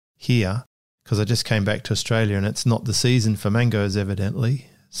shop here because I just came back to Australia and it's not the season for mangoes, evidently.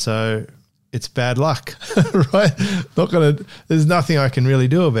 So it's bad luck, right? There's nothing I can really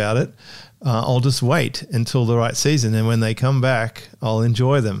do about it. I'll just wait until the right season. And when they come back, I'll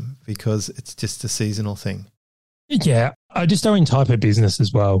enjoy them because it's just a seasonal thing. Yeah, I just know in type of business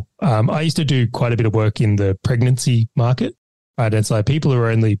as well. I used to do quite a bit of work in the pregnancy market. Right, it's like people who are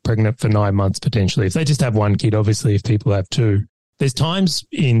only pregnant for 9 months potentially. If they just have one kid, obviously if people have 2, there's times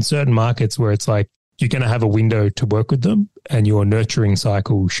in certain markets where it's like you're going to have a window to work with them and your nurturing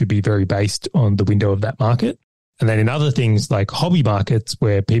cycle should be very based on the window of that market. And then in other things like hobby markets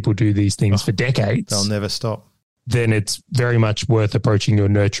where people do these things for decades. They'll never stop. then it's very much worth approaching your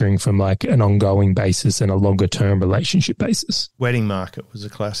nurturing from like an ongoing basis and a longer term relationship basis. Wedding Market was a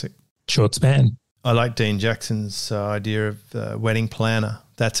classic. Short span. I like Dean Jackson's idea of wedding planner.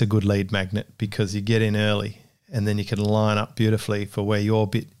 That's a good lead magnet because you get in early and then you can line up beautifully for where your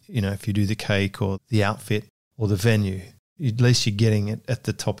bit, if you do the cake or the outfit or the venue, at least you're getting it at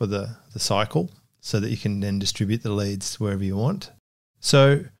the top of the cycle so that you can then distribute the leads wherever you want.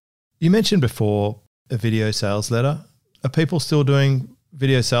 So you mentioned before a video sales letter. Are people still doing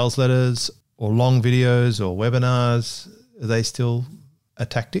video sales letters or long videos or webinars? Are they still a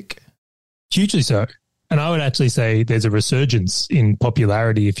tactic? Hugely so. And I would actually say there's a resurgence in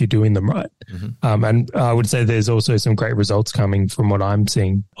popularity if you're doing them right. Mm-hmm. And I would say there's also some great results coming from what I'm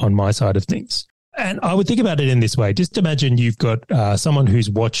seeing on my side of things. And I would think about it in this way. Just imagine you've got someone who's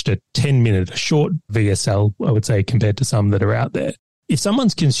watched a 10-minute, a short VSL, I would say, compared to some that are out there. If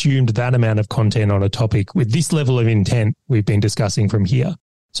someone's consumed that amount of content on a topic with this level of intent we've been discussing from here,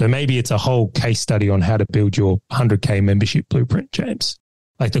 so maybe it's a whole case study on how to build your 100K membership blueprint, James.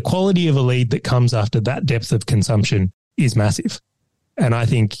 Like the quality of a lead that comes after that depth of consumption is massive. And I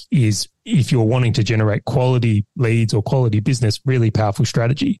think is, if you're wanting to generate quality leads or quality business, really powerful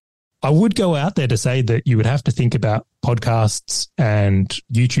strategy. I would go out there to say that you would have to think about podcasts and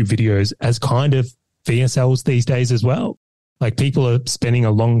YouTube videos as kind of VSLs these days as well. Like people are spending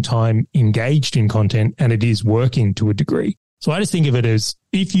a long time engaged in content and it is working to a degree. So I just think of it as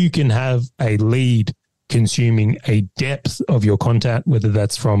if you can have a lead consuming a depth of your content, whether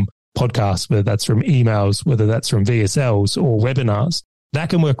that's from podcasts, whether that's from emails, whether that's from VSLs or webinars, that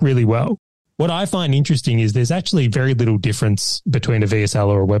can work really well. What I find interesting is there's actually very little difference between a VSL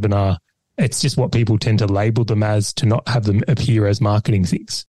or a webinar. It's just what people tend to label them as to not have them appear as marketing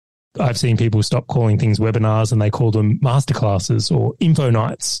things. I've seen people stop calling things webinars and they call them masterclasses or info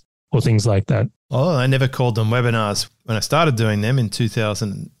nights or things like that. Oh, I never called them webinars. When I started doing them in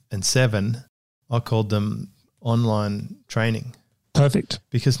 2007, I called them online training. Perfect.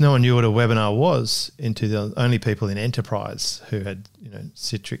 Because no one knew what a webinar was only people in enterprise who had,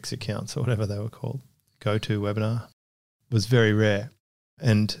 Citrix accounts or whatever they were called. GoToWebinar was very rare.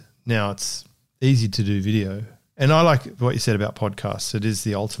 And now it's easy to do video. And I like what you said about podcasts. It is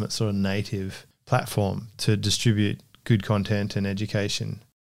the ultimate sort of native platform to distribute good content and education.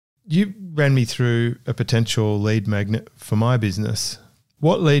 You ran me through a potential lead magnet for my business.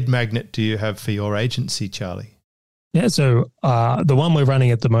 What lead magnet do you have for your agency, Charlie? Yeah, so the one we're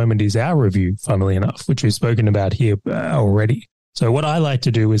running at the moment is our review, funnily enough, which we've spoken about here already. So what I like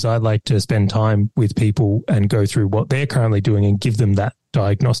to do is I like to spend time with people and go through what they're currently doing and give them that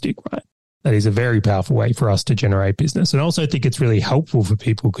diagnostic, right? That is a very powerful way for us to generate business. And I also think it's really helpful for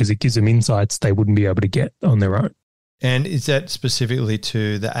people because it gives them insights they wouldn't be able to get on their own. And is that specifically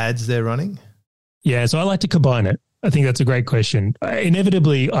to the ads they're running? Yeah, so I like to combine it. I think that's a great question.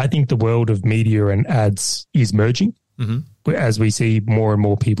 Inevitably, I think the world of media and ads is merging as we see more and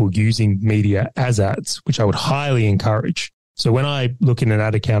more people using media as ads, which I would highly encourage. So when I look in an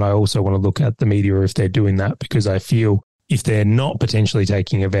ad account, I also want to look at the media if they're doing that because I feel if they're not potentially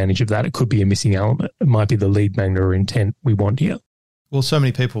taking advantage of that, it could be a missing element. It might be the lead magnet or intent we want here. Well, so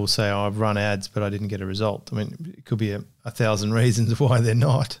many people will say, I've run ads, but I didn't get a result. I mean, it could be a 1,000 reasons why they're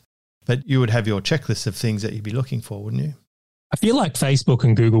not. But you would have your checklist of things that you'd be looking for, wouldn't you? I feel like Facebook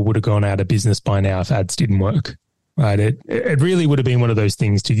and Google would have gone out of business by now if ads didn't work, right? It really would have been one of those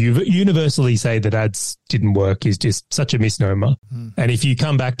things to universally say that ads didn't work is just such a misnomer. And if you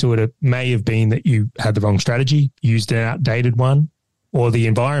come back to it, it may have been that you had the wrong strategy, used an outdated one, or the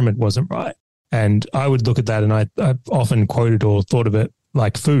environment wasn't right. And I would look at that and I've often quoted or thought of it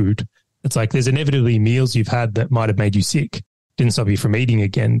like food. It's like there's inevitably meals you've had that might have made you sick. Didn't stop you from eating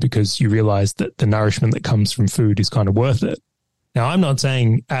again because you realize that the nourishment that comes from food is kind of worth it. Now, I'm not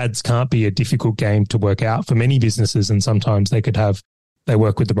saying ads can't be a difficult game to work out for many businesses, and sometimes they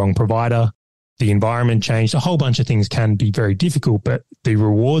work with the wrong provider, the environment changed, a whole bunch of things can be very difficult, but the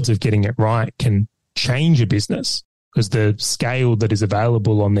rewards of getting it right can change a business because the scale that is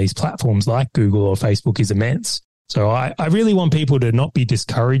available on these platforms like Google or Facebook is immense. So I really want people to not be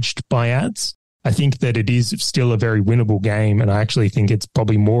discouraged by ads. I think that it is still a very winnable game, and I actually think it's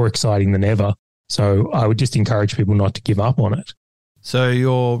probably more exciting than ever. So I would just encourage people not to give up on it. So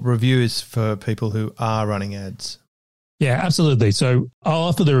your review is for people who are running ads? Yeah, absolutely. So I'll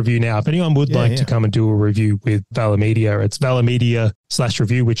offer the review now. If anyone would like to come and do a review with Valor Media, it's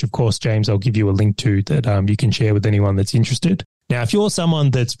ValorMedia/review, which of course, James, I'll give you a link to that you can share with anyone that's interested. Now, if you're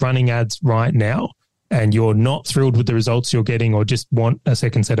someone that's running ads right now and you're not thrilled with the results you're getting or just want a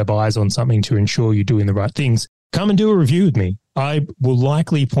second set of eyes on something to ensure you're doing the right things, come and do a review with me. I will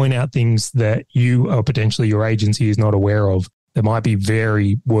likely point out things that you or potentially your agency is not aware of that might be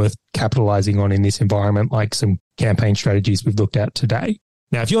very worth capitalizing on in this environment, like some campaign strategies we've looked at today.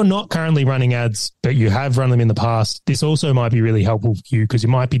 Now, if you're not currently running ads, but you have run them in the past, this also might be really helpful for you because you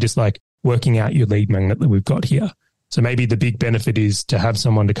might be just like working out your lead magnet that we've got here. So maybe the big benefit is to have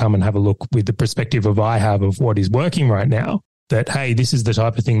someone to come and have a look with the perspective of I have of what is working right now, that, hey, this is the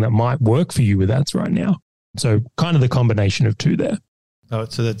type of thing that might work for you with ads right now. So kind of the combination of two there. Oh,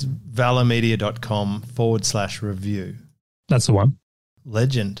 so that's valormedia.com/review. That's the one.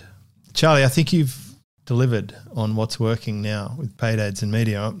 Legend. Charlie, I think you've delivered on what's working now with paid ads and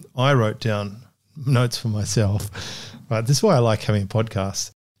media. I wrote down notes for myself. Right, this is why I like having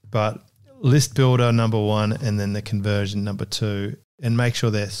podcasts. But list builder, number one, and then the conversion, number two, and make sure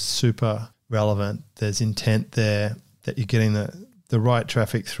they're super relevant. There's intent there, that you're getting the right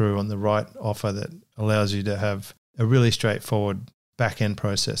traffic through on the right offer that allows you to have a really straightforward back-end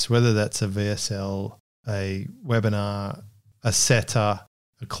process, whether that's a VSL, a webinar, a setter,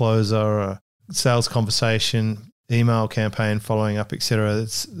 a closer, a sales conversation, email campaign, following up, etc.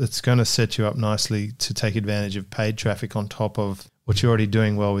 It's going to set you up nicely to take advantage of paid traffic on top of what you're already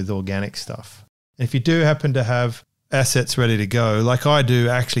doing well with organic stuff. And if you do happen to have assets ready to go, like I do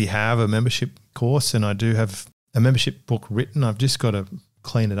actually have a membership course and I do have a membership book written, I've just got to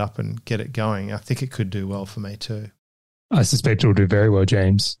clean it up and get it going. I think it could do well for me too. I suspect it'll do very well,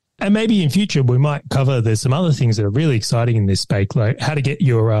 James. And maybe in future we might cover, there's some other things that are really exciting in this space, like how to get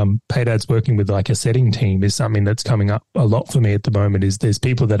your paid ads working with like a setting team is something that's coming up a lot for me at the moment. Is there's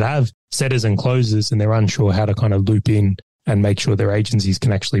people that have setters and closers and they're unsure how to kind of loop in and make sure their agencies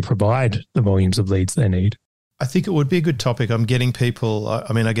can actually provide the volumes of leads they need. I think it would be a good topic. I'm getting people,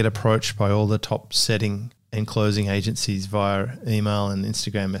 I get approached by all the top setting and closing agencies via email and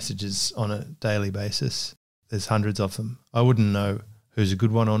Instagram messages on a daily basis. There's hundreds of them. I wouldn't know who's a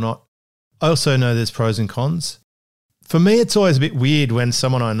good one or not. I also know there's pros and cons. For me, it's always a bit weird when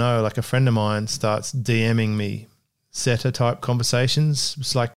someone I know, like a friend of mine, starts DMing me setter type conversations.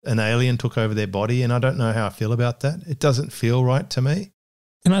 It's like an alien took over their body and I don't know how I feel about that. It doesn't feel right to me.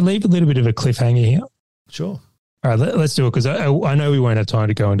 Can I leave a little bit of a cliffhanger here? Sure. All right, let's do it because I know we won't have time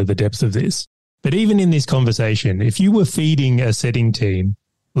to go into the depths of this. But even in this conversation, if you were feeding a setting team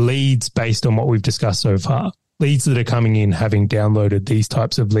leads based on what we've discussed so far, leads that are coming in having downloaded these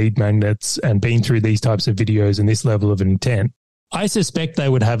types of lead magnets and been through these types of videos and this level of intent, I suspect they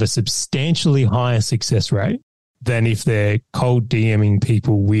would have a substantially higher success rate than if they're cold DMing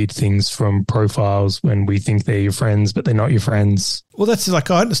people weird things from profiles when we think they're your friends, but they're not your friends. Well, that's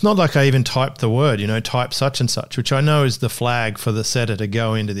like, it's not like I even typed the word, type such and such, which I know is the flag for the setter to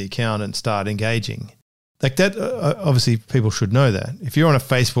go into the account and start engaging. Like that, obviously people should know that. If you're on a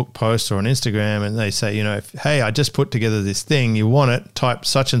Facebook post or on Instagram and they say, hey, I just put together this thing, you want it, type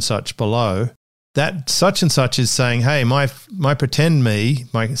such and such below. That such and such is saying, hey, my pretend me,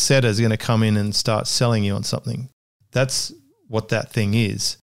 my setter is going to come in and start selling you on something. That's what that thing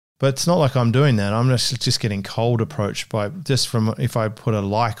is. But it's not like I'm doing that. I'm just getting cold approached by if I put a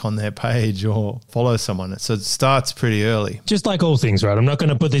like on their page or follow someone. So it starts pretty early. Just like all things, right? I'm not going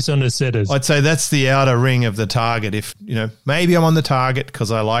to put this on the setters. I'd say that's the outer ring of the target. If, maybe I'm on the target because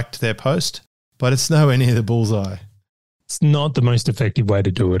I liked their post, but it's nowhere near the bullseye. It's not the most effective way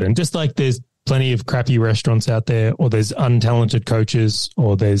to do it. And just like there's plenty of crappy restaurants out there, or there's untalented coaches,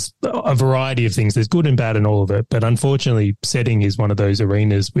 or there's a variety of things. There's good and bad in all of it. But unfortunately, setting is one of those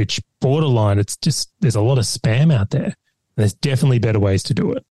arenas which borderline, there's a lot of spam out there. And there's definitely better ways to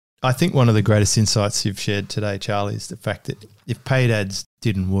do it. I think one of the greatest insights you've shared today, Charlie, is the fact that if paid ads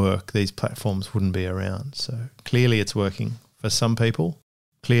didn't work, these platforms wouldn't be around. So clearly it's working for some people.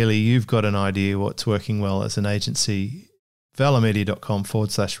 Clearly you've got an idea what's working well as an agency.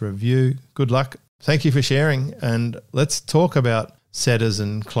 valormedia.com/review. Good luck. Thank you for sharing. And let's talk about setters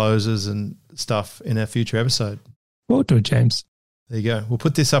and closers and stuff in a future episode. We'll do it, James. There you go. We'll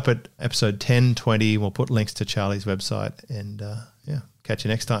put this up at episode 10, 20. We'll put links to Charlie's website and catch you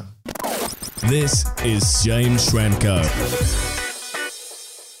next time. This is James Schramko.